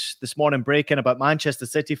news this morning breaking about Manchester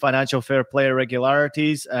City financial fair play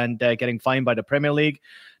irregularities and getting fined by the Premier League.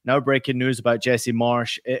 Now breaking news about Jesse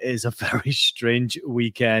Marsch. It is a very strange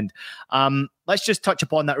weekend. Let's just touch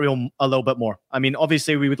upon that a little bit more. I mean,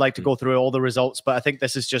 obviously we would like to go through all the results, but I think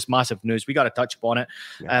this is just massive news. We got to touch upon it.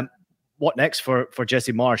 Yeah. what next for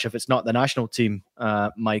Jesse Marsch if it's not the national team,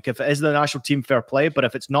 Mike? If it is the national team, fair play. But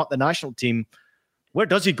if it's not the national team, where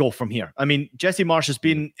does he go from here? I mean, Jesse Marsch has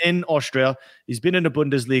been in Austria. He's been in the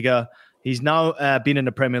Bundesliga. He's now been in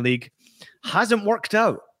the Premier League. Hasn't worked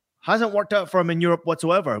out. Hasn't worked out for him in Europe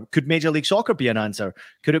whatsoever. Could Major League Soccer be an answer?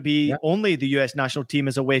 Could it be only the US national team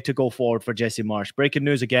as a way to go forward for Jesse Marsch? Breaking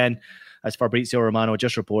news again, as Fabrizio Romano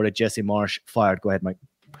just reported, Jesse Marsch fired. Go ahead, Mike.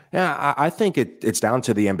 Yeah, I think it's down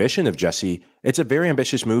to the ambition of Jesse. It's a very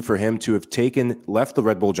ambitious move for him to have left the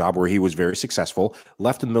Red Bull job where he was very successful,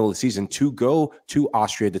 left in the middle of the season to go to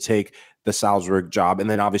Austria to take the Salzburg job, and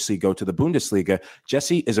then obviously go to the Bundesliga.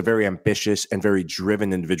 Jesse is a very ambitious and very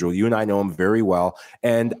driven individual. You and I know him very well.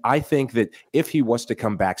 And I think that if he was to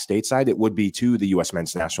come back stateside, it would be to the U.S.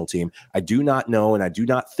 men's national team. I do not know, and I do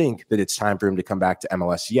not think that it's time for him to come back to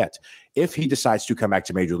MLS yet. If he decides to come back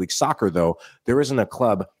to Major League Soccer, though, there isn't a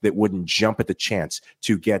club that wouldn't jump at the chance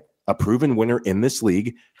to get a proven winner in this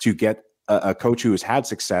league, to get a coach who has had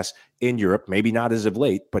success in Europe, maybe not as of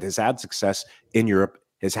late, but has had success in Europe,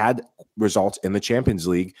 has had results in the Champions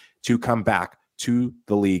League, to come back to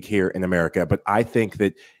the league here in America. But I think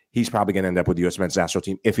that he's probably going to end up with the U.S. men's national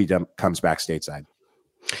team if he comes back stateside.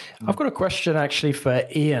 I've got a question actually for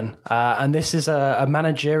Ian, and this is a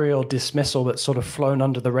managerial dismissal that's sort of flown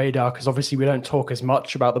under the radar because obviously we don't talk as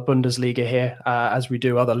much about the Bundesliga here as we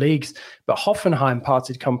do other leagues, but Hoffenheim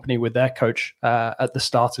parted company with their coach at the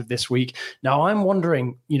start of this week. Now I'm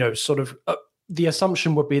wondering, the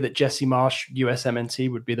assumption would be that Jesse Marsch, USMNT,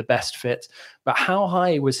 would be the best fit. But how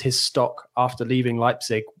high was his stock after leaving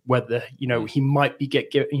Leipzig? Whether he might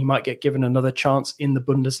get given another chance in the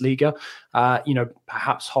Bundesliga.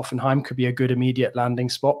 Perhaps Hoffenheim could be a good immediate landing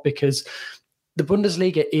spot because the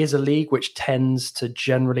Bundesliga is a league which tends to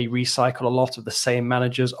generally recycle a lot of the same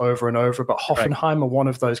managers over and over. But Hoffenheim are one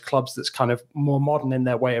of those clubs that's kind of more modern in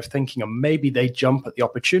their way of thinking, and maybe they jump at the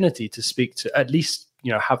opportunity to speak to at least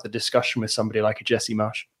have the discussion with somebody like a Jesse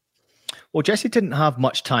Marsch. Well, Jesse didn't have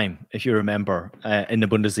much time, if you remember, in the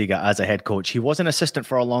Bundesliga as a head coach. He was an assistant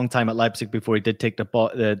for a long time at Leipzig before he did take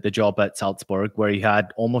the job at Salzburg, where he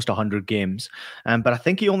had almost 100 games. But I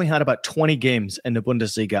think he only had about 20 games in the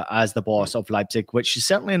Bundesliga as the boss of Leipzig, which is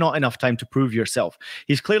certainly not enough time to prove yourself.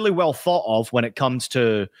 He's clearly well thought of when it comes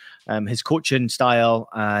to his coaching style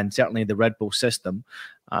and certainly the Red Bull system.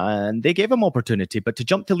 And they gave him opportunity, but to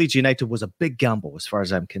jump to Leeds United was a big gamble as far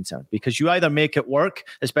as I'm concerned, because you either make it work,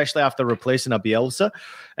 especially after replacing a Bielsa,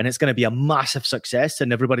 and it's going to be a massive success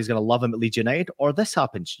and everybody's going to love him at Leeds United, or this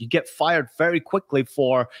happens. You get fired very quickly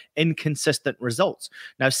for inconsistent results.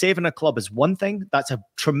 Now, saving a club is one thing. That's a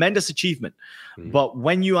tremendous achievement. But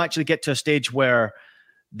when you actually get to a stage where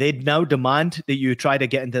they now demand that you try to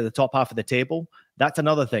get into the top half of the table, that's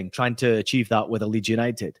another thing, trying to achieve that with a Leeds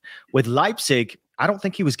United. With Leipzig, I don't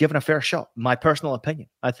think he was given a fair shot, my personal opinion.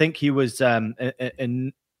 I think he was,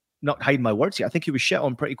 not hiding my words here, I think he was shit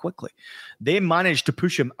on pretty quickly. They managed to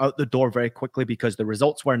push him out the door very quickly because the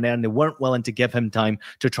results weren't there and they weren't willing to give him time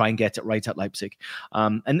to try and get it right at Leipzig.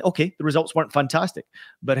 And okay, the results weren't fantastic,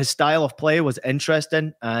 but his style of play was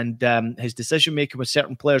interesting, and his decision-making with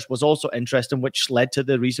certain players was also interesting, which led to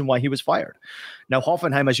the reason why he was fired. Now,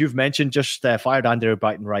 Hoffenheim, as you've mentioned, just fired André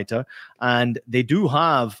Breitenreiter, and they do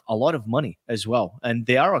have a lot of money as well. And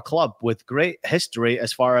they are a club with great history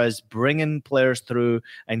as far as bringing players through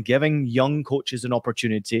and giving young coaches an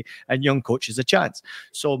opportunity and young coaches a chance.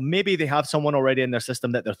 So maybe they have someone already in their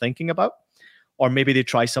system that they're thinking about, or maybe they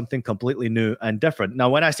try something completely new and different. Now,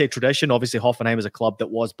 when I say tradition, obviously Hoffenheim is a club that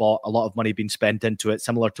was bought, a lot of money being spent into it,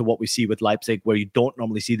 similar to what we see with Leipzig, where you don't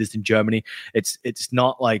normally see this in Germany. It's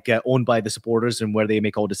not like owned by the supporters and where they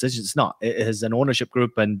make all decisions. It's not. It is an ownership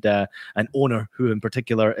group and an owner who in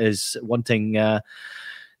particular is wanting,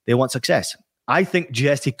 they want success. I think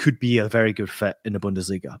Jesse could be a very good fit in the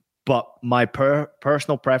Bundesliga, but my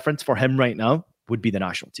personal preference for him right now would be the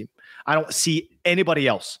national team. I don't see anybody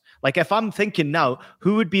else. Like, if I'm thinking now,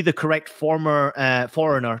 who would be the correct former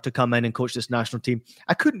foreigner to come in and coach this national team?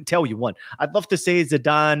 I couldn't tell you one. I'd love to say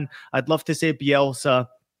Zidane. I'd love to say Bielsa.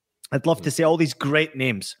 I'd love to say all these great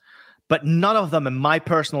names, but none of them, in my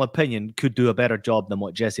personal opinion, could do a better job than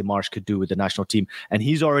what Jesse Marsch could do with the national team. And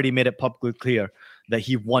he's already made it publicly clear that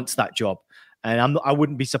he wants that job. And I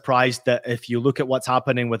wouldn't be surprised that if you look at what's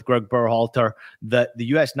happening with Greg Berhalter, that the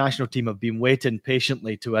U.S. national team have been waiting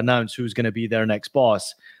patiently to announce who's going to be their next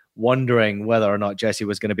boss, wondering whether or not Jesse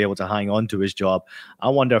was going to be able to hang on to his job. I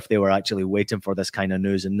wonder if they were actually waiting for this kind of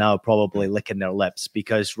news and now probably licking their lips,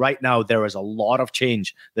 because right now there is a lot of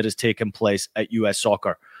change that has taken place at U.S.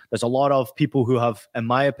 soccer. There's a lot of people who have, in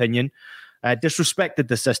my opinion, disrespected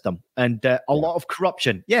the system and a lot of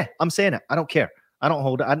corruption. Yeah, I'm saying it. I don't care. I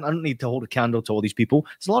don't need to hold a candle to all these people.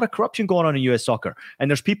 There's a lot of corruption going on in US soccer, and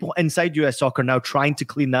there's people inside US soccer now trying to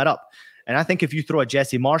clean that up. And I think if you throw a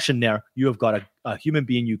Jesse Marsch in there, you have got a human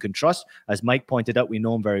being you can trust. As Mike pointed out, we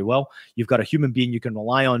know him very well. You've got a human being you can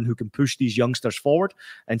rely on who can push these youngsters forward,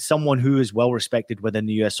 and someone who is well respected within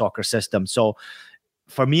the US soccer system. So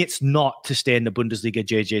for me, it's not to stay in the Bundesliga,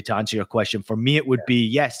 JJ, to answer your question. For me, it would be,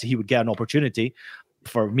 yes, he would get an opportunity.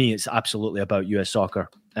 For me, it's absolutely about US soccer.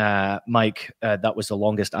 Mike, that was the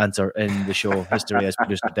longest answer in the show history, as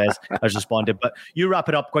producer Des has responded. But you wrap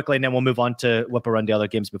it up quickly, and then we'll move on to whip around the other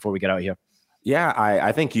games before we get out of here. Yeah,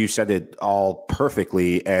 I think you said it all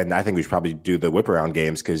perfectly, and I think we should probably do the whip around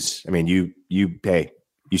games because, I mean, you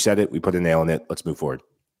said it. We put a nail in it. Let's move forward.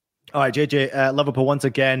 All right, JJ, Liverpool once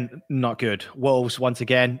again, not good. Wolves once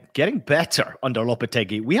again, getting better under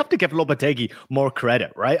Lopetegui. We have to give Lopetegui more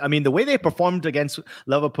credit, right? I mean, the way they performed against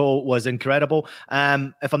Liverpool was incredible.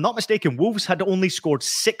 If I'm not mistaken, Wolves had only scored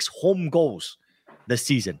 6 home goals this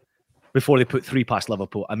season before they put 3 past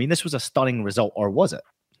Liverpool. I mean, this was a stunning result, or was it?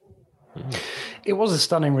 It was a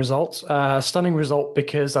stunning result.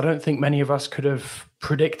 Because I don't think many of us could have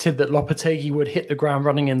predicted that Lopetegui would hit the ground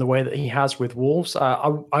running in the way that he has with Wolves.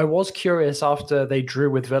 I was curious after they drew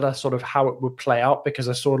with Villa sort of how it would play out, because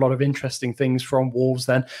I saw a lot of interesting things from Wolves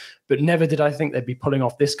then, but never did I think they'd be pulling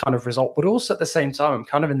off this kind of result. But also at the same time, I'm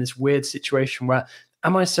kind of in this weird situation where,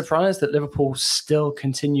 am I surprised that Liverpool still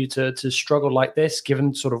continue to struggle like this,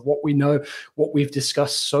 given sort of what we know, what we've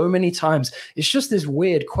discussed so many times? It's just this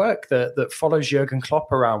weird quirk that follows Jurgen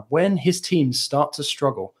Klopp around. When his teams start to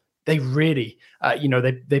struggle, they really,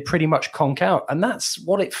 they pretty much conk out. And that's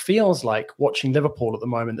what it feels like watching Liverpool at the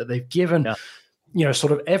moment, that they've given... Yeah.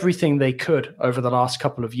 Sort of everything they could over the last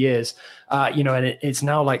couple of years, and it's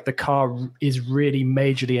now like the car is really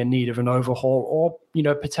majorly in need of an overhaul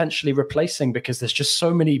or, potentially replacing, because there's just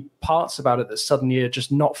so many parts about it that suddenly are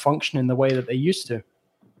just not functioning the way that they used to.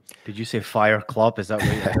 Did you say fire club? Is that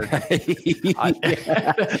what you heard?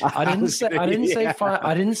 I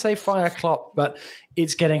didn't say fire club, but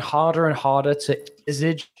it's getting harder and harder to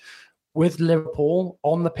envisage with Liverpool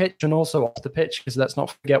on the pitch and also off the pitch, because let's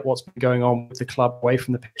not forget what's been going on with the club away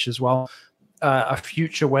from the pitch as well. A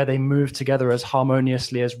future where they move together as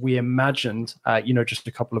harmoniously as we imagined, just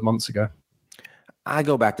a couple of months ago. I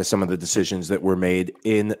go back to some of the decisions that were made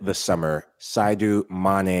in the summer. Sadio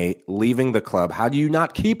Mane leaving the club. How do you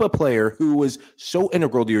not keep a player who was so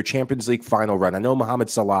integral to your Champions League final run? I know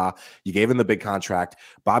Mohamed Salah, you gave him the big contract.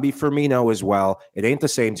 Bobby Firmino as well. It ain't the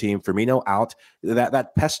same team. Firmino out.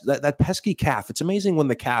 That pesky calf. It's amazing when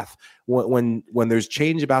the calf, when there's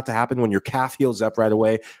change about to happen, when your calf heals up right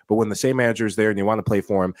away, but when the same manager is there and you want to play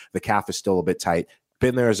for him, the calf is still a bit tight.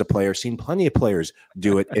 Been there as a player, seen plenty of players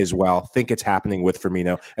do it as well. Think it's happening with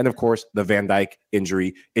Firmino. And of course, the Van Dijk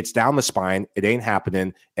injury. It's down the spine. It ain't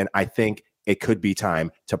happening. And I think it could be time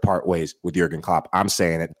to part ways with Jurgen Klopp. I'm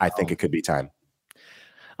saying it. I think it could be time.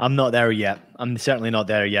 I'm not there yet. I'm certainly not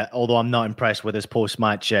there yet, although I'm not impressed with his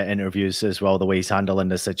post-match interviews as well, the way he's handling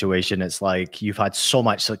this situation. It's like you've had so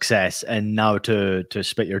much success, and now to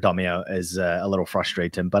spit your dummy out is a little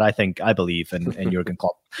frustrating. But I believe in Jurgen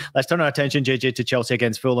Klopp. Let's turn our attention, JJ, to Chelsea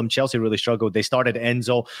against Fulham. Chelsea really struggled. They started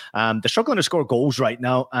Enzo. They're struggling to score goals right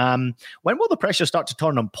now. When will the pressure start to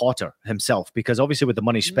turn on Potter himself? Because obviously with the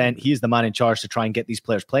money spent, he is the man in charge to try and get these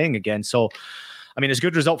players playing again. So, I mean, it's a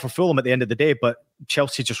good result for Fulham at the end of the day, but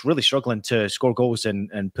Chelsea just really struggling to score goals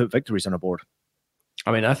and put victories on the board.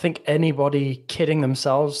 I mean, I think anybody kidding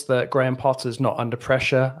themselves that Graham Potter's not under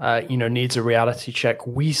pressure, needs a reality check.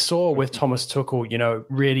 We saw with Thomas Tuchel,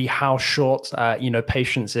 really how short,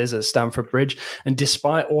 patience is at Stamford Bridge. And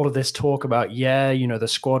despite all of this talk about, the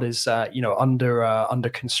squad is, under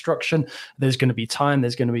construction, there's going to be time,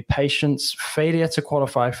 there's going to be patience. Failure to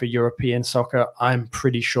qualify for European soccer, I'm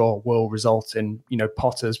pretty sure will result in,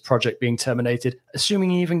 Potter's project being terminated, assuming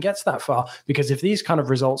he even gets that far. Because if these kind of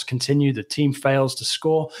results continue, the team fails to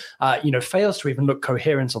score, fails to even look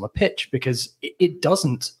coherent on the pitch, because it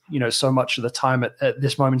doesn't, so much of the time at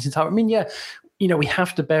this moment in time. I mean, we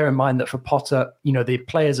have to bear in mind that for Potter, the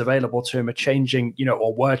players available to him are changing,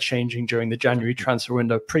 or were changing during the January transfer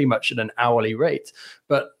window pretty much at an hourly rate.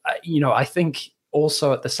 But, I think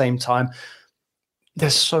also at the same time,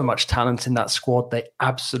 there's so much talent in that squad. They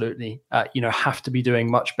absolutely, have to be doing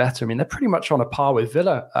much better. I mean, they're pretty much on a par with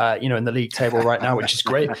Villa, in the league table right now, which is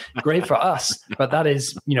great for us. But that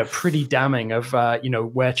is, pretty damning of,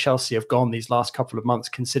 where Chelsea have gone these last couple of months,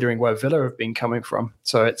 considering where Villa have been coming from.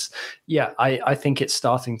 So it's, I think it's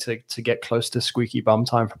starting to get close to squeaky bum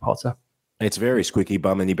time for Potter. It's very squeaky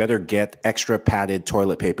bum, and you better get extra padded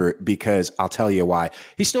toilet paper because I'll tell you why.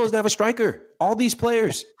 He still doesn't have a striker. All these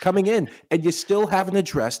players coming in, and you still haven't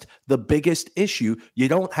addressed the biggest issue. You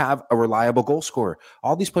don't have a reliable goal scorer.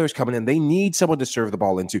 All these players coming in, they need someone to serve the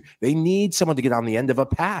ball into. They need someone to get on the end of a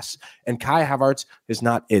pass. And Kai Havertz is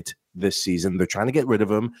not it this season. They're trying to get rid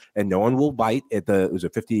of him, and no one will bite at it was a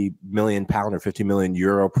 £50 million or €50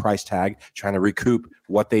 million price tag, trying to recoup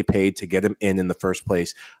what they paid to get him in the first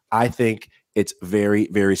place. I think it's very,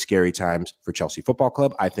 very scary times for Chelsea Football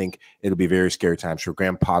Club. I think it'll be very scary times for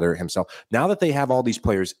Graham Potter himself. Now that they have all these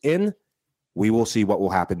players in, we will see what will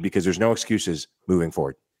happen because there's no excuses moving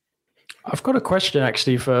forward. I've got a question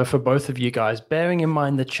actually for both of you guys. Bearing in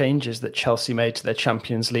mind the changes that Chelsea made to their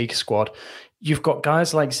Champions League squad, you've got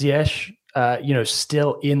guys like Ziyech,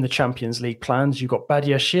 still in the Champions League plans. You've got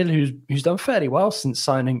Badiashile, who's done fairly well since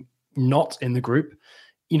signing not in the group.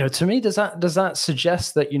 To me, does that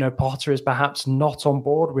suggest that, Potter is perhaps not on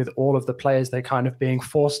board with all of the players they're kind of being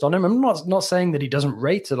forced on him? I'm not saying that he doesn't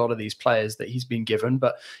rate a lot of these players that he's been given,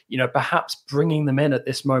 but, perhaps bringing them in at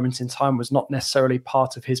this moment in time was not necessarily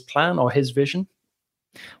part of his plan or his vision.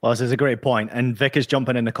 Well, this is a great point. And Vic is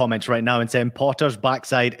jumping in the comments right now and saying Potter's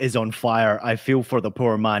backside is on fire. I feel for the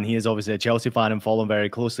poor man. He is obviously a Chelsea fan and following very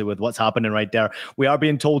closely with what's happening right there. We are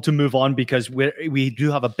being told to move on because we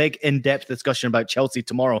do have a big in-depth discussion about Chelsea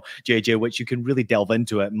tomorrow, JJ, which you can really delve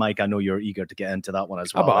into it. Mike, I know you're eager to get into that one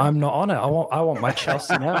as well. But I'm not on it. I want my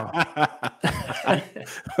Chelsea now.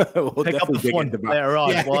 We'll pick up the phone later on.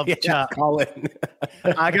 Yeah, we'll have a chat.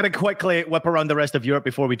 I got to quickly whip around the rest of Europe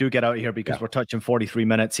before we do get out of here because we're touching 43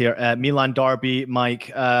 minutes here. Milan derby,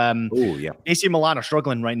 Mike. AC Milan are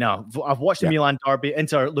struggling right now. I've watched the Milan derby.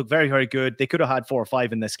 Inter look very, very good. They could have had 4 or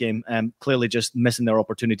 5 in this game. Clearly just missing their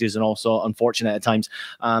opportunities and also unfortunate at times.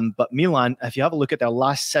 But Milan, if you have a look at their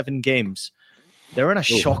last 7 games, they're in a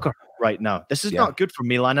shocker right now. This is not good for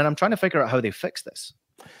Milan, and I'm trying to figure out how they fix this.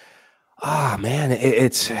 Man,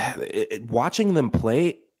 it's watching them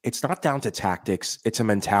play. It's not down to tactics. It's a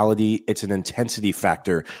mentality. It's an intensity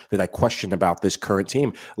factor that I question about this current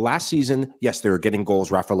team. Last season, yes, they were getting goals.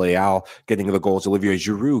 Rafa Leao getting the goals. Olivier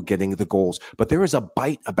Giroud getting the goals. But there was a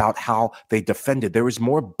bite about how they defended. There was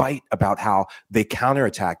more bite about how they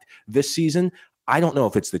counterattacked. This season, I don't know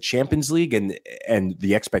if it's the Champions League and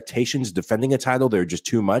the expectations defending a title. They're just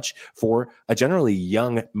too much for a generally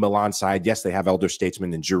young Milan side. Yes, they have elder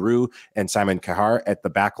statesmen in Giroud and Simon Kjaer at the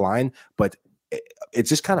back line, but it's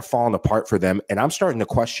just kind of fallen apart for them. And I'm starting to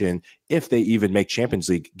question if they even make Champions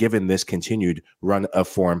League given this continued run of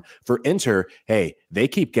form. For Inter, hey, they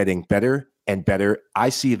keep getting better and better. I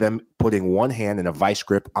see them putting one hand in a vice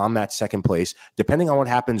grip on that second place. Depending on what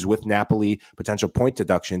happens with Napoli, potential point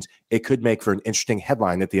deductions, it could make for an interesting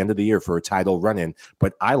headline at the end of the year for a title run-in.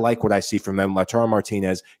 But I like what I see from them. Lautaro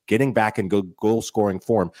Martinez getting back in goal-scoring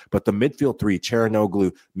form. But the midfield 3,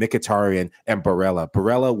 Çalhanoğlu, Mkhitaryan, and Barella.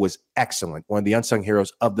 Barella was excellent. One of the unsung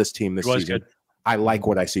heroes of this team this season. Good. I like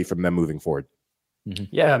what I see from them moving forward. Mm-hmm.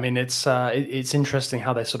 Yeah, I mean it's interesting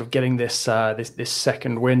how they're sort of getting this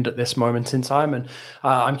second wind at this moment in time, and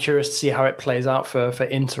I'm curious to see how it plays out for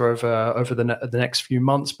Inter over the next few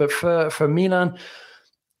months. But for Milan,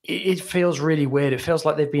 it feels really weird. It feels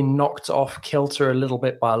like they've been knocked off kilter a little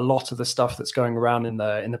bit by a lot of the stuff that's going around in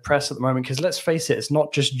the press at the moment. Because let's face it, it's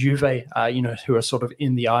not just Juve, who are sort of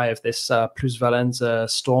in the eye of this plusvalenza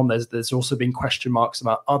storm. There's also been question marks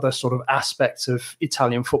about other sort of aspects of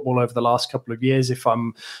Italian football over the last couple of years. If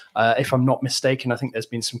I'm not mistaken, I think there's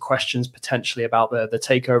been some questions potentially about the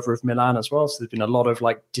takeover of Milan as well. So there's been a lot of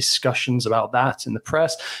discussions about that in the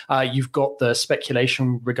press. You've got the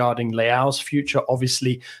speculation regarding Leao's future.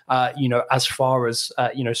 Obviously, as far as,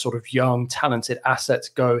 sort of young, talented assets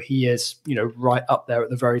go, he is, right up there at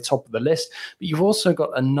the very top of the list. But you've also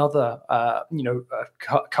got another, a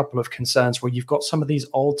couple of concerns where you've got some of these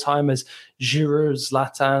old timers, Giroud,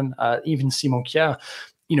 Zlatan, even Simon Kjaer,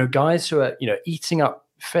 guys who are, eating up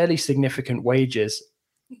fairly significant wages.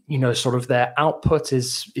 Sort of their output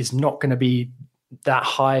is not going to be that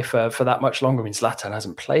high for that much longer. I mean, Zlatan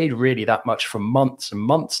hasn't played really that much for months and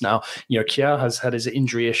months now. Kjaer has had his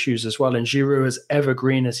injury issues as well, and Giroud, as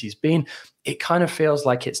evergreen as he's been, it kind of feels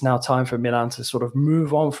like it's now time for Milan to sort of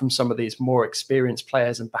move on from some of these more experienced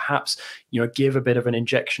players and perhaps, give a bit of an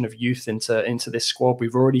injection of youth into this squad.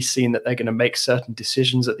 We've already seen that they're going to make certain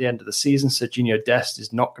decisions at the end of the season. Serginho Dest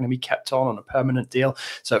is not going to be kept on a permanent deal.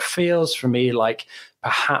 So it feels for me like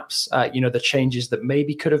perhaps, the changes that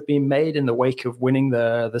maybe could have been made in the wake of winning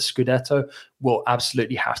the Scudetto will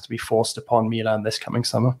absolutely have to be forced upon Milan this coming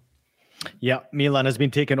summer. Yeah, Milan has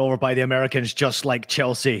been taken over by the Americans just like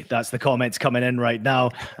Chelsea. That's the comments coming in right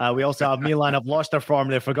now. We also have Milan have lost their form.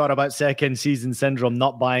 They forgot about second season syndrome,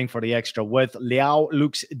 not buying for the extra width. Leao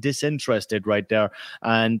looks disinterested right there.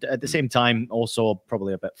 And at the same time, also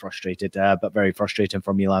probably a bit frustrated, but very frustrating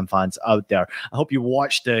for Milan fans out there. I hope you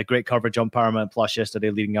watched the great coverage on Paramount Plus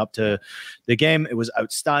yesterday leading up to the game. It was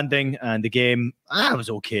outstanding. And the game, was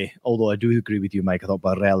okay. Although I do agree with you, Mike. I thought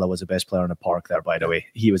Barella was the best player in the park there, by the way.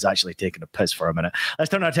 He was actually taking a piss for a minute. Let's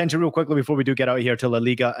turn our attention real quickly before we do get out of here to La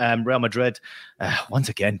Liga. Real Madrid, once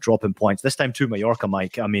again, dropping points. This time to Mallorca,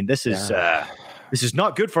 Mike. I mean, this is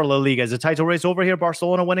not good for La Liga. Is the title race over here?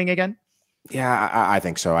 Barcelona winning again? Yeah, I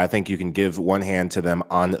think so. I think you can give one hand to them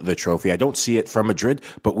on the trophy. I don't see it from Madrid,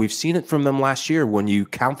 but we've seen it from them last year. When you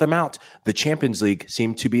count them out, the Champions League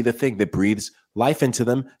seemed to be the thing that breathes life into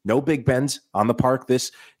them. No Big Bens on the park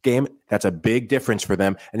this game. That's a big difference for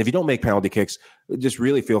them. And if you don't make penalty kicks, just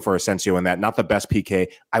really feel for Asensio in that. Not the best PK.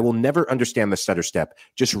 I will never understand the stutter step.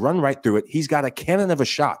 Just run right through it. He's got a cannon of a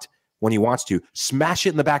shot when he wants to. Smash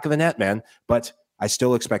it in the back of the net, man. But I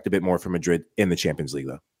still expect a bit more from Madrid in the Champions League,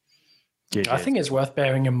 though. I think it's worth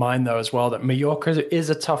bearing in mind, though, as well, that Mallorca is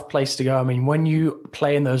a tough place to go. I mean, when you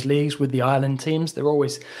play in those leagues with the island teams, they're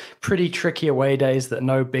always pretty tricky away days that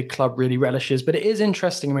no big club really relishes. But it is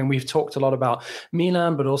interesting. I mean, we've talked a lot about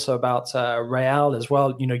Milan, but also about Real as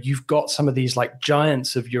well. You know, you've got some of these like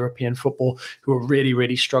giants of European football who are really,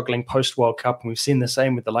 really struggling post-World Cup. And we've seen the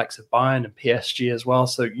same with the likes of Bayern and PSG as well.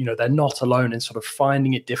 So, you know, they're not alone in sort of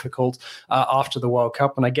finding it difficult after the World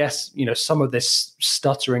Cup. And I guess, you know, some of this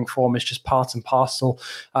stuttering form is just part and parcel,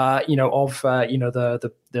 of the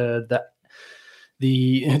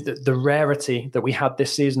rarity that we had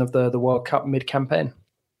this season of the World Cup mid-campaign.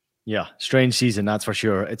 Yeah, strange season, that's for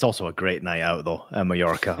sure. It's also a great night out, though, in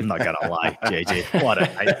Mallorca. I'm not going to lie, JJ. What a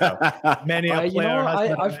night out. Many a player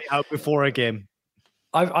has been out before a game.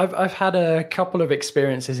 I've had a couple of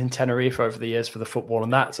experiences in Tenerife over the years for the football,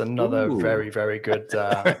 and that's another very, very good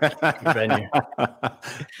venue.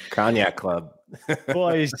 Cognac Club.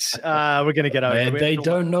 Boys, we're going to get out of here. They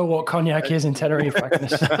don't know what cognac is in Tenerife.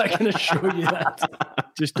 I can assure you that.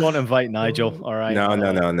 Just don't invite Nigel, all right? No.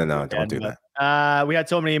 Don't do that. We had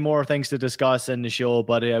so many more things to discuss in the show,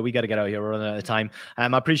 but we got to get out of here. We're running out of time. I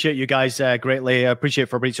appreciate you guys greatly. I appreciate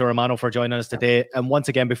Fabrizio Romano for joining us today. And once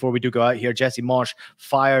again, before we do go out here, Jesse Marsch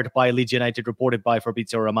fired by Leeds United, reported by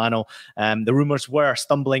Fabrizio Romano. The rumours were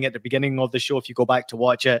stumbling at the beginning of the show. If you go back to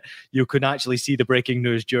watch it, you could actually see the breaking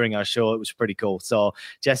news during our show. It was pretty cool. So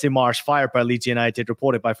Jesse Marsch fired by Leeds United,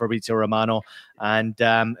 reported by Fabrizio Romano. And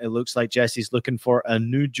it looks like Jesse's looking for a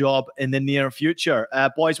new job in the near future.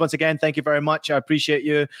 Boys, once again, thank you very much. I appreciate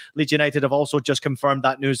you. Leeds United have also just confirmed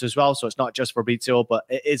that news as well. So it's not just Fabrizio, but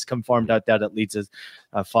it is confirmed out there that Leeds has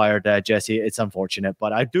fired Jesse. It's unfortunate.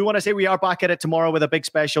 But I do want to say we are back at it tomorrow with a big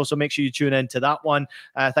special. So make sure you tune in to that one.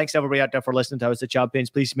 Thanks to everybody out there for listening to House of Champions.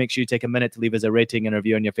 Please make sure you take a minute to leave us a rating and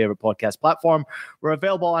review on your favorite podcast platform. We're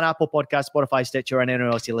available on Apple Podcasts, Spotify, Stitcher, and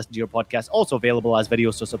anywhere else you listen to your podcast. Also available as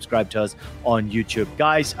video. So subscribe to us on YouTube.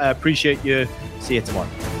 Guys, I appreciate you. See you tomorrow.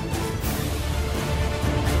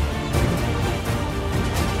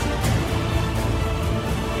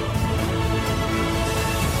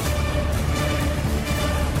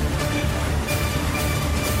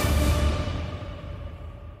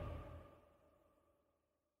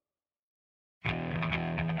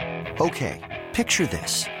 Okay, picture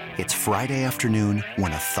this. It's Friday afternoon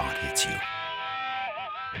when a thought hits you.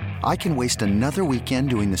 I can waste another weekend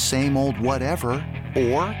doing the same old whatever,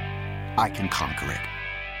 or I can conquer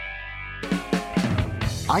it.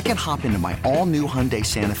 I can hop into my all-new Hyundai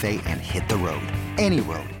Santa Fe and hit the road. Any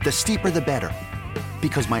road. The steeper, the better.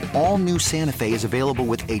 Because my all-new Santa Fe is available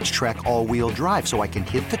with H-Track all-wheel drive, so I can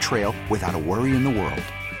hit the trail without a worry in the world.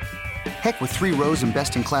 Heck, with 3 rows and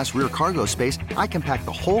best-in-class rear cargo space, I can pack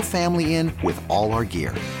the whole family in with all our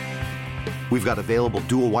gear. We've got available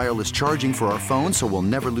dual wireless charging for our phones, so we'll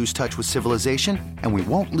never lose touch with civilization, and we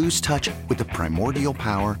won't lose touch with the primordial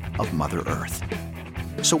power of Mother Earth.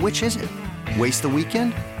 So which is it? Waste the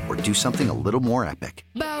weekend or do something a little more epic?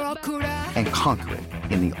 And conquer it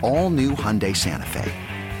in the all-new Hyundai Santa Fe.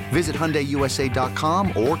 Visit HyundaiUSA.com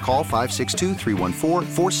or call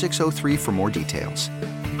 562-314-4603 for more details.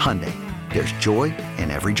 Hyundai, there's joy in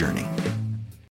every journey.